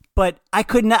 but I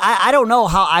don't know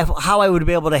how I would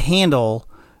be able to handle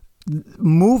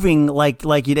moving like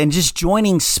you and just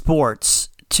joining sports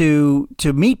to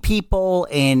meet people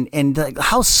and like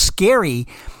how scary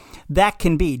that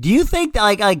can be. Do you think that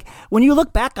like when you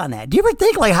look back on that, do you ever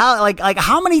think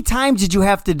how many times did you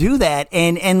have to do that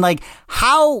and like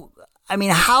how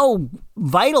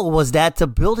vital was that to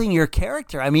building your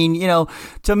character? I mean,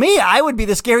 to me, I would be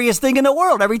the scariest thing in the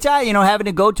world every time, having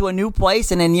to go to a new place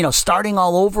and then, starting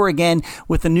all over again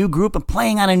with a new group and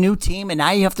playing on a new team. And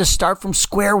now you have to start from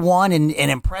square one and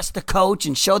impress the coach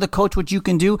and show the coach what you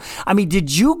can do. I mean,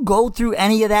 did you go through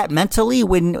any of that mentally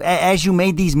as you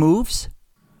made these moves?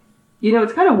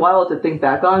 It's kind of wild to think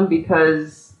back on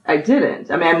because I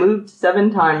didn't. I mean, I moved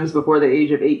 7 times before the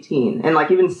age of 18. And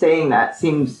even saying that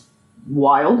seems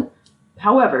wild.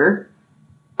 However,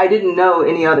 I didn't know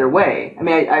any other way. I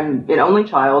mean, I'm an only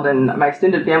child and my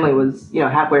extended family was,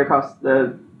 halfway across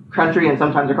the country and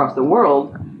sometimes across the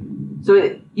world. So,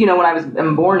 when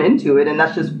I'm born into it and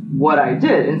that's just what I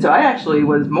did. And so I actually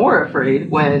was more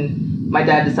afraid when my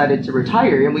dad decided to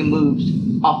retire and we moved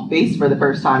off base for the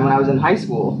first time when I was in high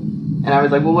school. And I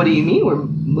was like, well, what do you mean we're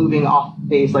moving off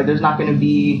base? Like, there's not going to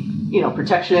be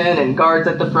protection and guards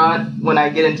at the front when I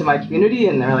get into my community,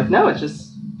 and they're like, no, it's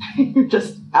just you're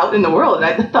just out in the world. And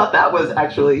I thought that was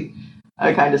actually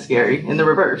kind of scary in the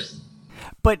reverse.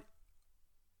 But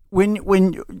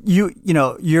when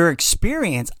your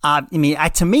experience,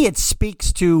 to me it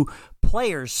speaks to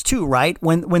players too, right?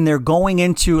 When they're going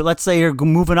into, let's say you're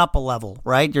moving up a level,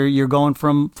 right? You're going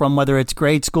from whether it's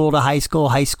grade school to high school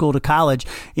to college,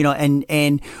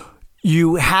 and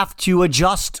you have to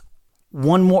adjust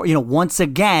once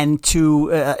again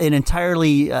to an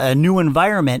entirely new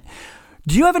environment.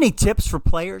 Do you have any tips for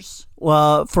players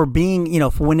for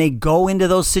being, for when they go into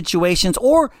those situations,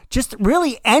 or just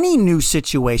really any new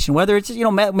situation, whether it's,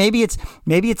 maybe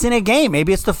it's in a game,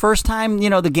 maybe it's the first time,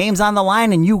 the game's on the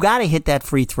line and you got to hit that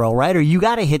free throw, right? Or you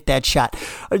got to hit that shot.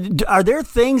 Are there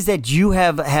things that you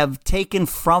have taken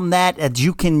from that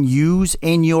you can use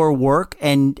in your work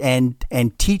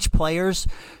and teach players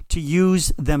to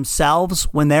use themselves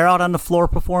when they're out on the floor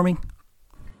performing?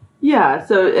 Yeah,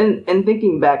 so in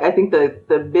thinking back, I think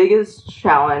the biggest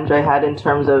challenge I had in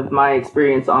terms of my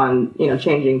experience on,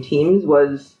 changing teams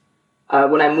was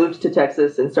when I moved to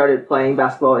Texas and started playing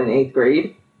basketball in 8th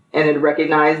grade, and had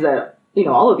recognized that,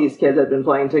 all of these kids had been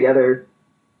playing together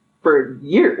for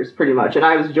years pretty much. And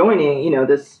I was joining,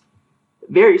 this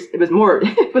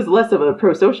it was less of a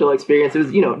pro-social experience. It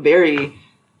was, very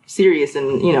serious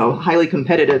and, highly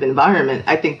competitive environment.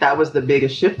 I think that was the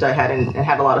biggest shift I had, and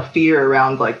had a lot of fear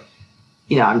around, like,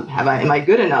 am I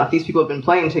good enough? These people have been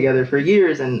playing together for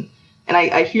years. And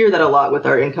I hear that a lot with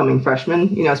our incoming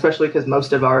freshmen, especially because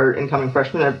most of our incoming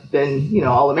freshmen have been,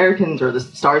 All-Americans or the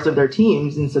stars of their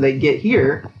teams. And so they get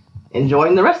here and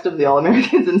join the rest of the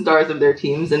All-Americans and stars of their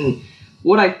teams. And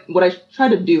what I try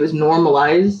to do is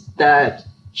normalize that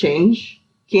change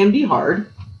can be hard.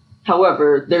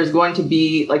 However, there's going to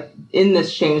be, in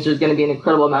this change, there's going to be an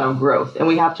incredible amount of growth. And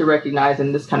we have to recognize,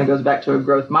 and this kind of goes back to a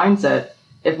growth mindset,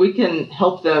 if we can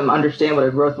help them understand what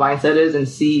a growth mindset is and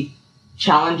see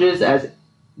challenges as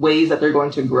ways that they're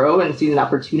going to grow and see an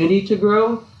opportunity to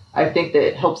grow, I think that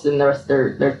it helps them the rest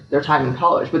of their time in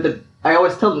college. But I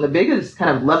always tell them the biggest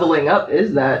kind of leveling up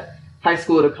is that high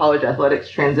school to college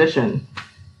athletics transition.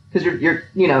 Because you're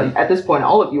at this point,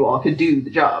 all of you all could do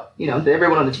the job.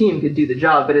 Everyone on the team could do the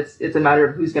job, but it's a matter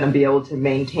of who's going to be able to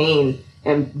maintain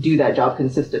and do that job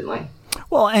consistently.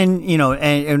 Well, and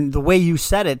and the way you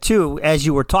said it too, as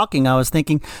you were talking, I was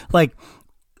thinking, like,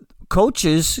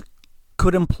 coaches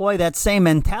could employ that same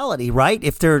mentality, right?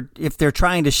 If they're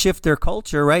trying to shift their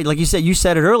culture, right? Like you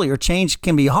said it earlier, change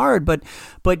can be hard, but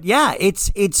yeah,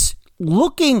 it's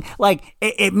looking like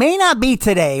it may not be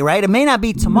today, right? It may not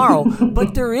be tomorrow,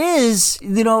 but there is,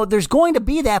 there's going to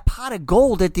be that pot of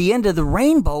gold at the end of the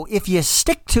rainbow if you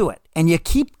stick to it and you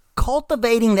keep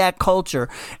cultivating that culture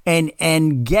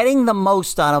and getting the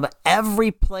most out of every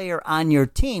player on your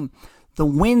team. The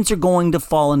wins are going to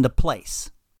fall into place.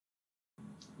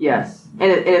 Yes.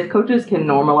 And if coaches can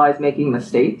normalize making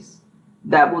mistakes,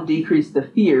 that will decrease the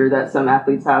fear that some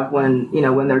athletes have when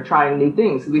they're trying new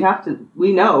things.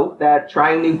 We know that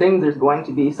trying new things, there's going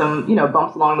to be some,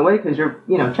 bumps along the way because you're,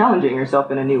 challenging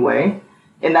yourself in a new way.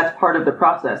 And that's part of the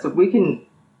process. If we can,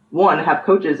 one, have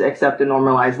coaches accept and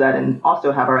normalize that, and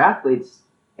also have our athletes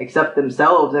accept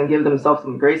themselves and give themselves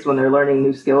some grace when they're learning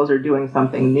new skills or doing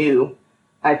something new,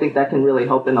 I think that can really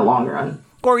help in the long run.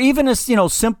 Or even as,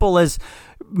 simple as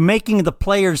making the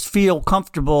players feel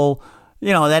comfortable,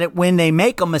 that when they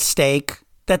make a mistake,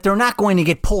 that they're not going to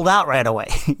get pulled out right away,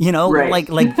 Right.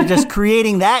 like just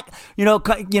creating that,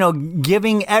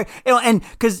 giving, and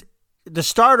because the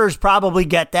starters probably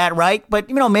get that, right? But,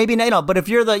 maybe, but if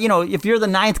you're the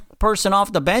ninth person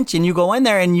off the bench and you go in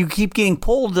there and you keep getting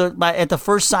pulled at the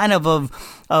first sign of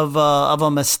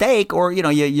a mistake, or,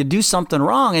 you do something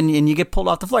wrong and you get pulled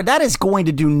off the floor, that is going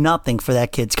to do nothing for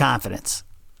that kid's confidence.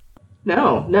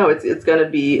 No, it's going to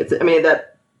be,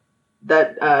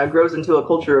 that grows into a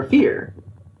culture of fear.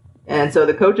 And so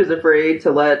the coach is afraid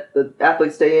to let the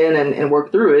athletes stay in and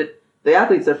work through it. The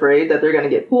athlete's afraid that they're going to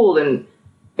get pulled, and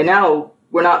now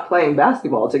we're not playing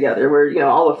basketball together. We're,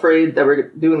 all afraid that we're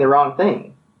doing the wrong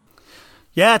thing.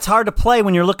 Yeah, it's hard to play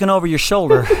when you're looking over your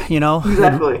shoulder,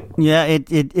 Exactly. Yeah,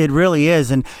 it really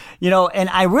is. And, and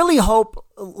I really hope,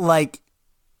 like,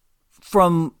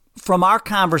 from our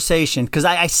conversation, because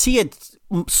I see it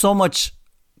so much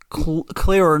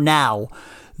clearer now,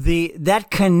 that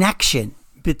connection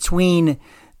between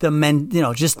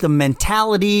just the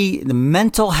mentality, the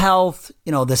mental health,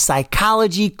 the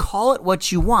psychology, call it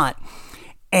what you want,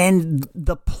 and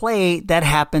the play that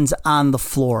happens on the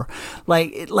floor.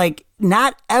 Like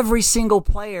not every single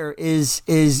player is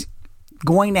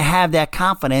going to have that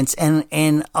confidence,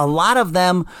 and a lot of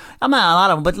them, I'm not a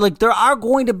lot of them, but like there are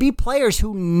going to be players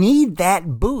who need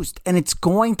that boost, and it's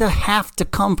going to have to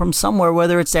come from somewhere,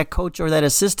 whether it's that coach or that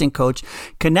assistant coach,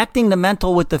 connecting the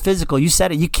mental with the physical. You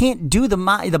said it. You can't do the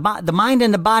mind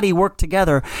and the body work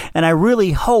together, and I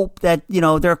really hope that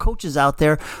there are coaches out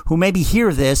there who maybe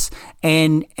hear this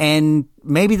and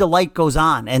maybe the light goes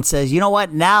on and says, you know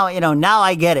what, now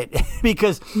I get it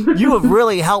because you have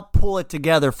really helped pull it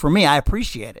together for me. I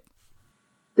appreciate it.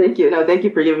 Thank you. No, thank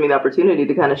you for giving me the opportunity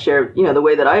to kind of share, the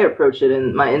way that I approach it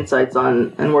and my insights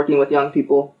on and working with young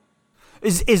people.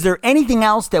 Is there anything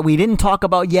else that we didn't talk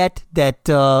about yet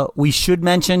that we should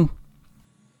mention?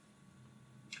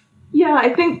 Yeah,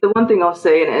 I think the one thing I'll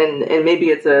say, and maybe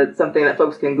it's something that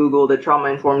folks can Google, the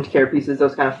trauma-informed care pieces,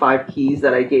 those kind of 5 keys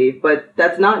that I gave, but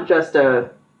that's not just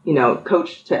a,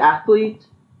 coach to athlete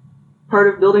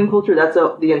part of building culture. That's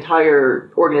the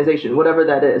entire organization, whatever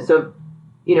that is. So,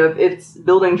 if it's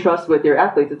building trust with your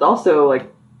athletes, it's also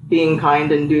like being kind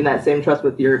and doing that same trust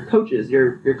with your coaches,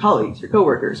 your colleagues, your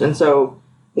coworkers. And so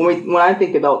when I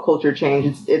think about culture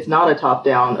change, it's not a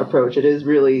top-down approach. It is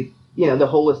really, the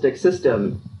holistic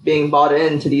system being bought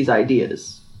into these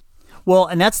ideas. Well,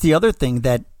 and that's the other thing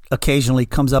that occasionally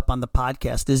comes up on the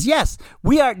podcast is, yes,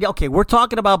 we're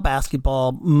talking about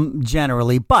basketball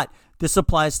generally, but this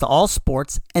applies to all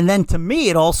sports. And then to me,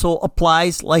 it also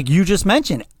applies, like you just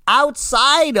mentioned,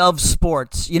 outside of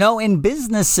sports, in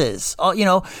businesses,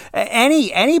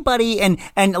 anybody. And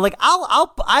like,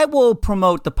 I will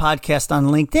promote the podcast on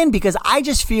LinkedIn because I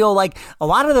just feel like a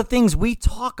lot of the things we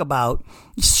talk about,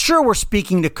 sure, we're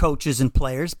speaking to coaches and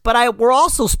players, but we're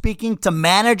also speaking to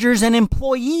managers and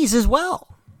employees as well.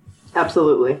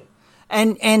 Absolutely.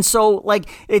 And so like,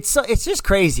 it's just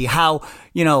crazy how,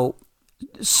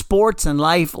 sports and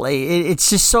life, it's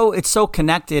so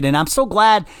connected, and I'm so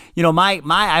glad.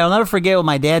 I'll never forget when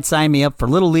my dad signed me up for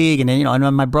Little League, and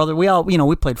and my brother, we all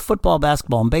we played football,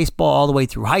 basketball, and baseball all the way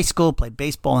through high school. Played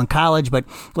baseball in college, but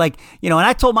and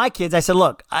I told my kids, I said,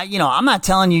 look, I'm not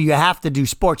telling you have to do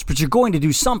sports, but you're going to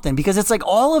do something, because it's like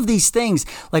all of these things,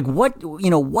 like what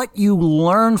you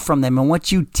learn from them and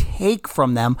what you take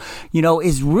from them,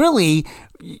 is really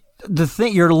the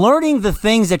thing. You're learning the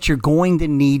things that you're going to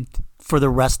need for the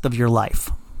rest of your life.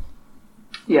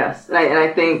 Yes, and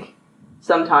I think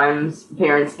sometimes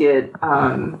parents get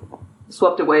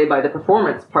swept away by the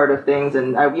performance part of things,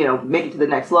 and make it to the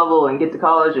next level and get to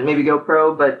college and maybe go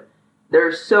pro. But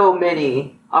there's so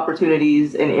many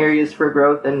opportunities and areas for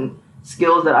growth and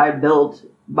skills that I built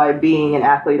by being an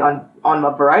athlete on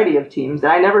a variety of teams.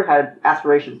 And I never had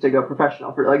aspirations to go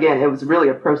professional. It was really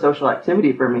a pro-social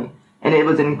activity for me, and it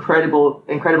was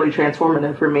incredibly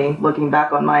transformative for me looking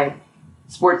back on my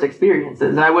sports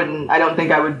experiences. And I don't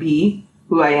think I would be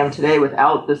who I am today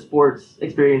without the sports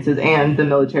experiences and the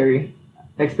military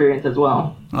experience as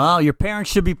well. Well, your parents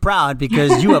should be proud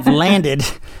because you have landed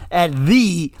at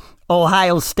the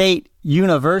Ohio State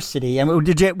University. I mean,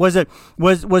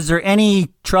 was there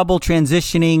any trouble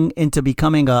transitioning into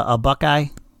becoming a Buckeye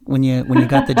when you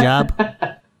got the job?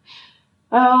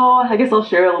 Oh, I guess I'll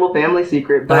share a little family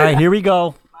secret. But all right, here we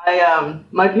go.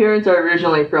 My parents are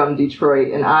originally from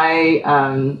Detroit, and I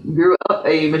grew up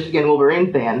a Michigan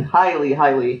Wolverine fan, highly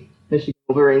Michigan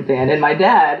Wolverine fan. And my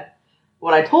dad,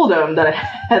 when I told him that I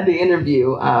had the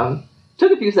interview,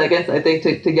 took a few seconds, I think,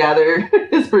 to gather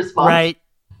his response. Right.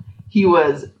 He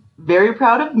was very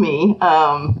proud of me,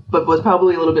 but was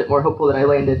probably a little bit more hopeful that I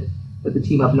landed with the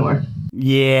team up north.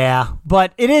 Yeah,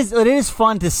 but it is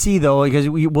fun to see, though, because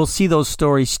we'll see those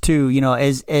stories too.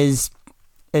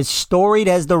 As storied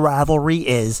as the rivalry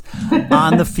is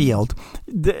on the field,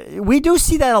 we do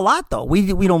see that a lot, though.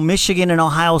 We Michigan and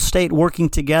Ohio State working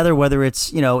together, whether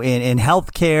it's in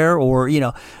healthcare or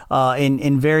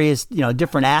in various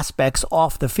different aspects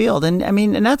off the field, and I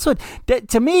mean, and that's what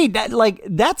to me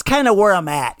that's kind of where I'm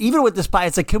at. Even with this pie,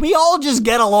 it's like, can we all just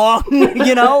get along?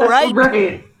 Right?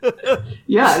 Right.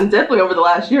 Yeah, and definitely over the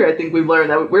last year, I think we've learned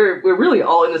that we're really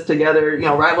all in this together,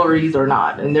 rivalries or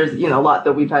not, and there's a lot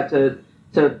that we've had to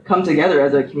come together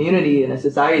as a community and a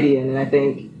society, and I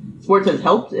think sports has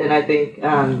helped, and I think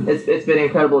it's been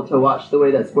incredible to watch the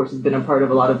way that sports has been a part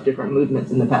of a lot of different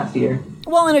movements in the past year.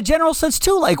 Well, in a general sense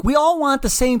too, like we all want the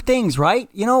same things, right?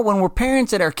 When we're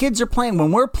parents and our kids are playing,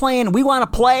 when we're playing, we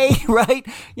want to play, right?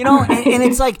 And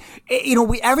it's like,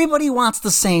 everybody wants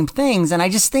the same things, and I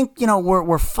just think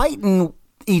we're fighting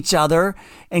each other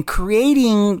and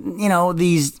creating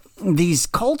these these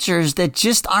cultures that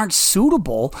just aren't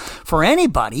suitable for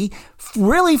anybody,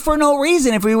 really for no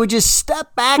reason. If we would just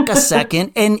step back a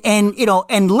second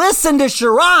and listen to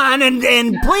Sharon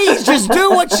and please just do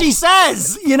what she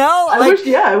says,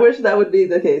 I wish that would be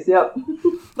the case. Yep.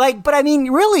 But I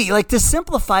mean, really, to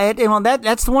simplify it,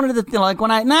 that's one of the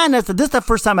things, this is the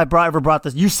first time I ever brought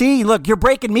this. You see, look, you're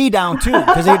breaking me down too,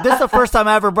 because this is the first time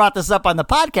I ever brought this up on the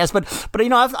podcast. But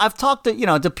I've talked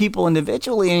to people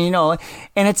individually, and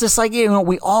it's just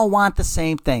we all want the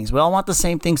same things. We all want the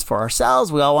same things for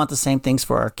ourselves. We all want the same things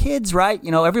for our kids, right?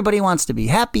 Everybody wants to be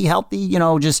happy, healthy,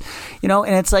 and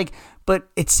it's but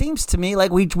it seems to me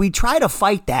like we try to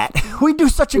fight that. We do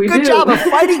such a good job of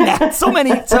fighting that in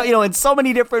so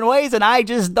many different ways, and I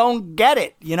just don't get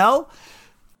it,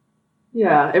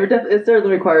 Yeah, it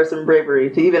certainly requires some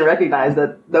bravery to even recognize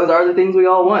that those are the things we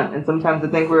all want, and sometimes I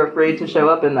think we're afraid to show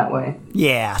up in that way.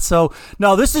 Yeah, so,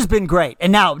 no, this has been great.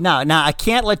 And now, I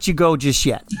can't let you go just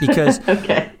yet, because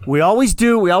okay. We always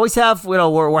do. We always have,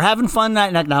 we're having fun.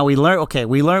 Now we learn,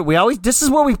 this is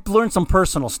where we learn some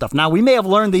personal stuff. Now, we may have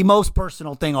learned the most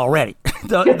personal thing already,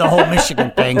 the whole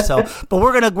Michigan thing, but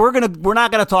we're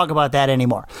not going to talk about that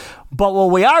anymore. But what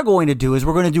we are going to do is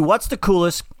we're going to do what's the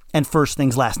coolest and first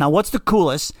things last. Now, what's the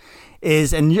coolest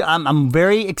is, and I'm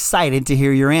very excited to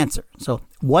hear your answer. So,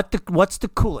 what's the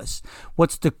coolest?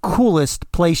 What's the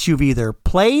coolest place you've either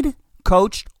played,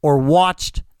 coached, or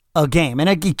watched a game? And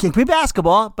it can be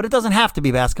basketball, but it doesn't have to be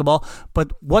basketball.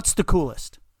 But what's the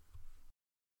coolest?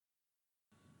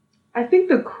 I think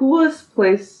the coolest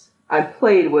place I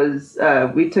played was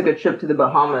we took a trip to the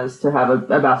Bahamas to have a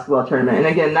basketball tournament. And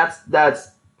again,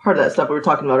 that's part of that stuff we were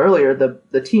talking about earlier,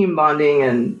 the team bonding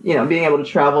and, being able to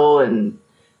travel and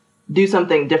do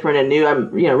something different and new.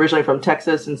 I'm, originally from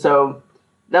Texas. And so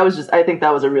I think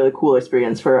that was a really cool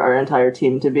experience for our entire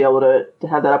team to be able to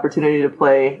have that opportunity to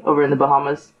play over in the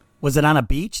Bahamas. Was it on a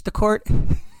beach, the court?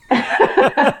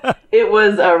 It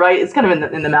was it's kind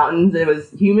of in the mountains. It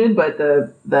was humid, but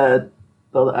the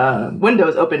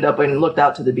windows opened up and looked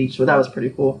out to the beach, so that was pretty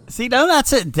cool. See, no,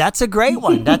 that's a great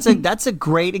one. That's a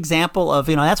great example of,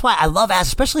 that's why I love asking,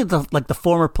 especially the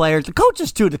former players, the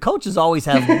coaches too. The coaches always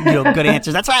have good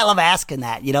answers. That's why I love asking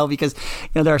that, because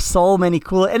there are so many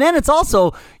cool. And then it's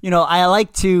also, I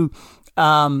like to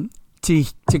kind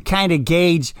of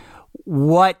gauge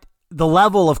what the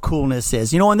level of coolness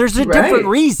is, and there's different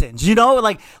reasons,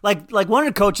 like one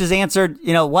of the coaches answered,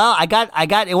 well, I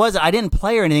didn't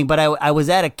play or anything, but I was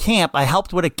at a camp. I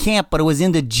helped with a camp, but it was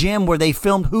in the gym where they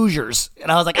filmed Hoosiers.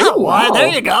 And I was like, oh, wow. There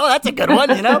you go. That's a good one,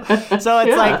 So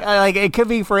it's like it could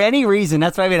be for any reason.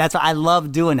 That's what I mean. That's why I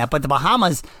love doing that. But the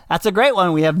Bahamas, that's a great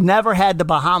one. We have never had the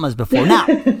Bahamas before. Now,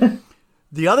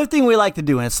 the other thing we like to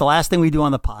do, and it's the last thing we do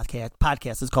on the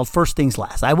podcast, is called First Things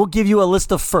Last. I will give you a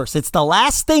list of firsts. It's the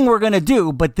last thing we're going to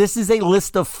do, but this is a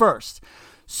list of firsts.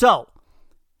 So,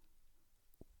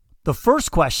 the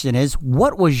first question is,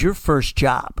 what was your first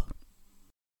job?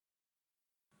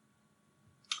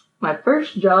 My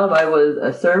first job, I was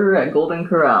a server at Golden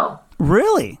Corral.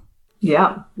 Really?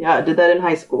 Yeah, I did that in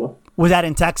high school. Was that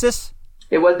in Texas?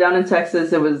 It was down in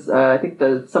Texas. It was, I think,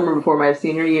 the summer before my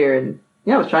senior year, and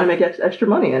I was trying to make extra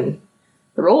money, and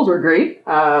the rolls were great.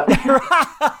 That's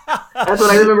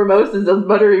what I remember most is those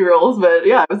buttery rolls, but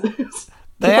yeah,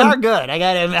 they are good.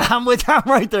 I'm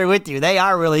right there with you. They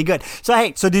are really good.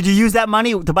 So did you use that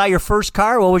money to buy your first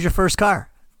car? What was your first car?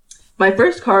 My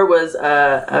first car was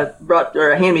a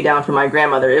hand-me-down from my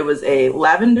grandmother. It was a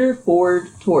lavender Ford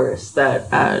Taurus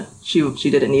that she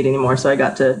didn't need anymore, so I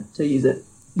got to use it.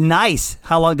 Nice.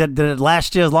 How long did it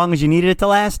last you? As long as you needed it to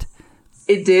last?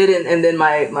 It did, and then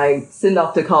my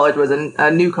send-off to college was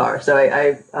a new car. So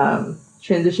I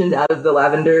transitioned out of the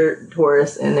lavender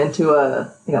Taurus and into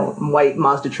a white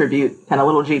Mazda Tribute, kind of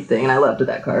little Jeep thing, and I loved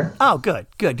that car. Oh, good.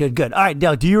 All right,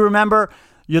 Dale, do you remember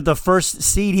the first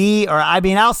CD, or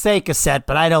I'll say cassette,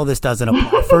 but I know this doesn't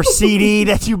apply. First CD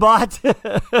that you bought?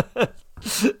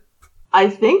 I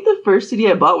think the first CD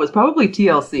I bought was probably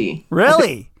TLC.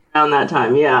 Really? Around that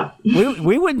time, yeah.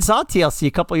 We went and saw TLC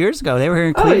a couple years ago. They were here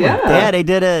in Cleveland. Oh, yeah. They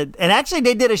did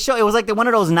a show. It was like one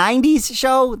of those 90s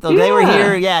show. They were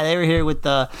here. Yeah, they were here with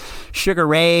Sugar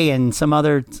Ray and some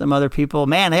other people.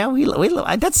 Man,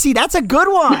 that's a good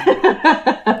one.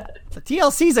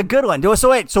 TLC's a good one. So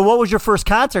what was your first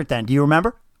concert then? Do you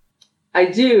remember? I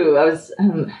do. I was,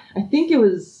 I think it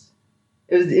was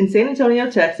in San Antonio,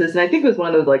 Texas, and I think it was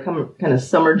one of those kind of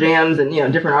summer jams, and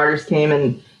different artists came,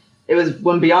 and it was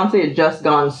when Beyonce had just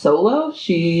gone solo.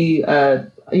 She,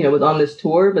 was on this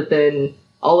tour, but then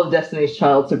all of Destiny's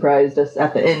Child surprised us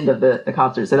at the end of the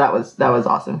concert. So that was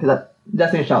awesome because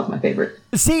Destiny's Child's my favorite.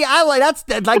 See, that's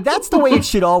the way it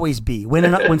should always be.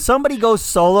 When somebody goes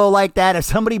solo like that, if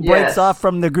somebody breaks off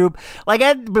from the group,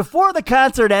 before the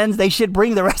concert ends, they should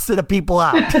bring the rest of the people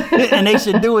out, and they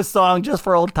should do a song just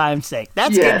for old time's sake.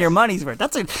 That's getting your money's worth.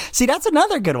 That's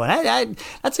another good one.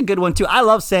 That's a good one too. I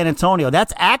love San Antonio.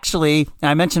 That's actually,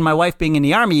 I mentioned my wife being in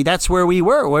the Army. That's where we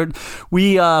were.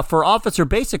 We for officer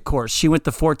basic course, she went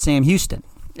to Fort Sam Houston,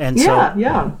 and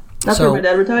That's where my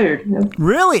dad retired. Yeah.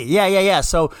 Really? Yeah.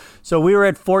 So we were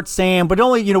at Fort Sam, but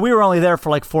only, we were only there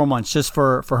for like 4 months just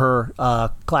for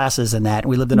her classes and that.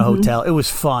 We lived in a hotel. It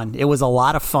was fun. It was a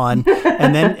lot of fun.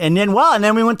 And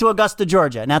then we went to Augusta,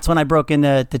 Georgia, and that's when I broke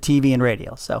into TV and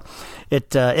radio. So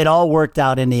it all worked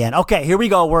out in the end. Okay, here we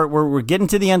go. We're getting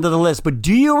to the end of the list. But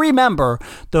do you remember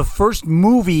the first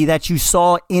movie that you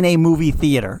saw in a movie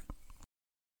theater?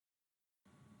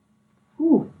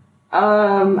 Ooh.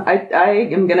 I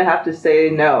am gonna have to say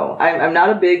no. I'm not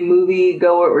a big movie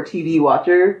goer or TV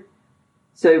watcher,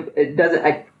 so it doesn't.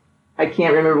 I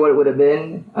can't remember what it would have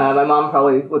been. My mom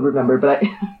probably would remember, but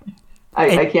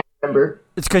I can't remember.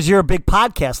 It's because you're a big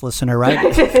podcast listener, right?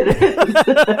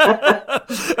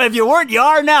 If you weren't, you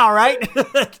are now, right?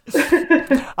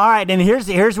 All right, and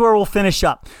here's where we'll finish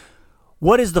up.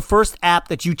 What is the first app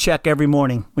that you check every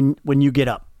morning when you get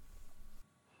up?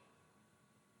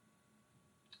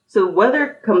 So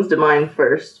weather comes to mind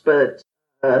first, but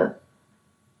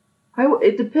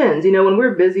it depends. When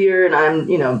we're busier and I'm,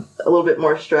 a little bit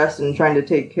more stressed and trying to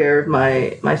take care of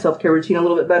my self-care routine a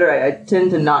little bit better, I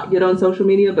tend to not get on social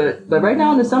media. But right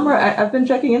now in the summer, I've been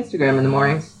checking Instagram in the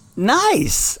mornings.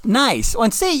 Nice. Well,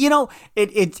 and see,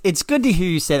 it's good to hear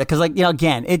you say that because,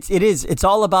 again, it's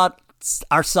all about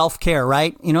our self-care,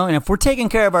 right? And if we're taking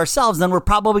care of ourselves, then we're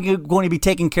probably going to be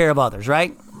taking care of others,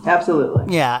 right?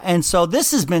 Absolutely. Yeah, and so this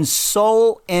has been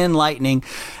so enlightening.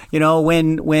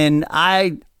 When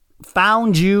I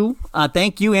found you,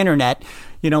 thank you, Internet.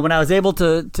 When I was able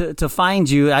to find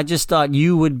you, I just thought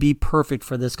you would be perfect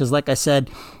for this because, like I said,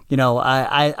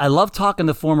 I love talking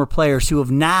to former players who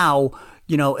have now,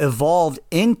 evolved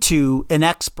into an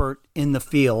expert in the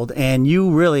field. And you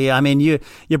really,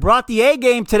 you brought the A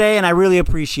game today, and I really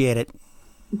appreciate it.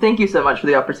 Thank you so much for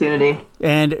the opportunity.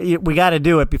 And we got to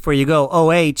do it before you go.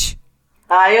 OH.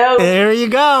 I-O. There you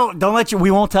go.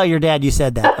 We won't tell your dad you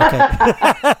said that. Okay.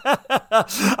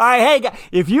 All right. Hey,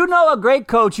 if you know a great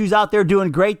coach who's out there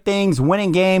doing great things,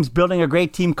 winning games, building a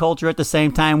great team culture at the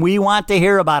same time, we want to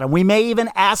hear about them. We may even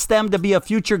ask them to be a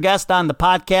future guest on the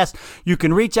podcast. You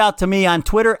can reach out to me on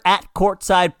Twitter at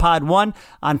CourtsidePod1,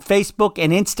 on Facebook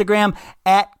and Instagram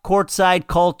at Courtside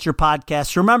Culture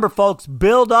Podcast. Remember, folks,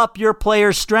 build up your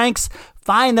players' strengths,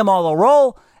 find them all a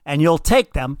role, and you'll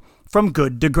take them from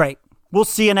good to great. We'll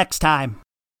see you next time.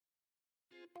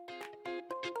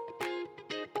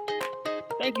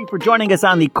 Thank you for joining us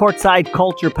on the Courtside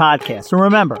Culture Podcast. And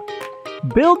remember,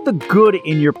 build the good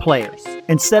in your players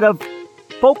instead of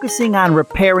focusing on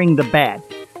repairing the bad.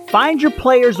 Find your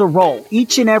players a role,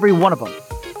 each and every one of them,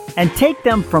 and take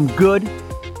them from good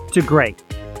to great.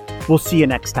 We'll see you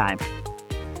next time.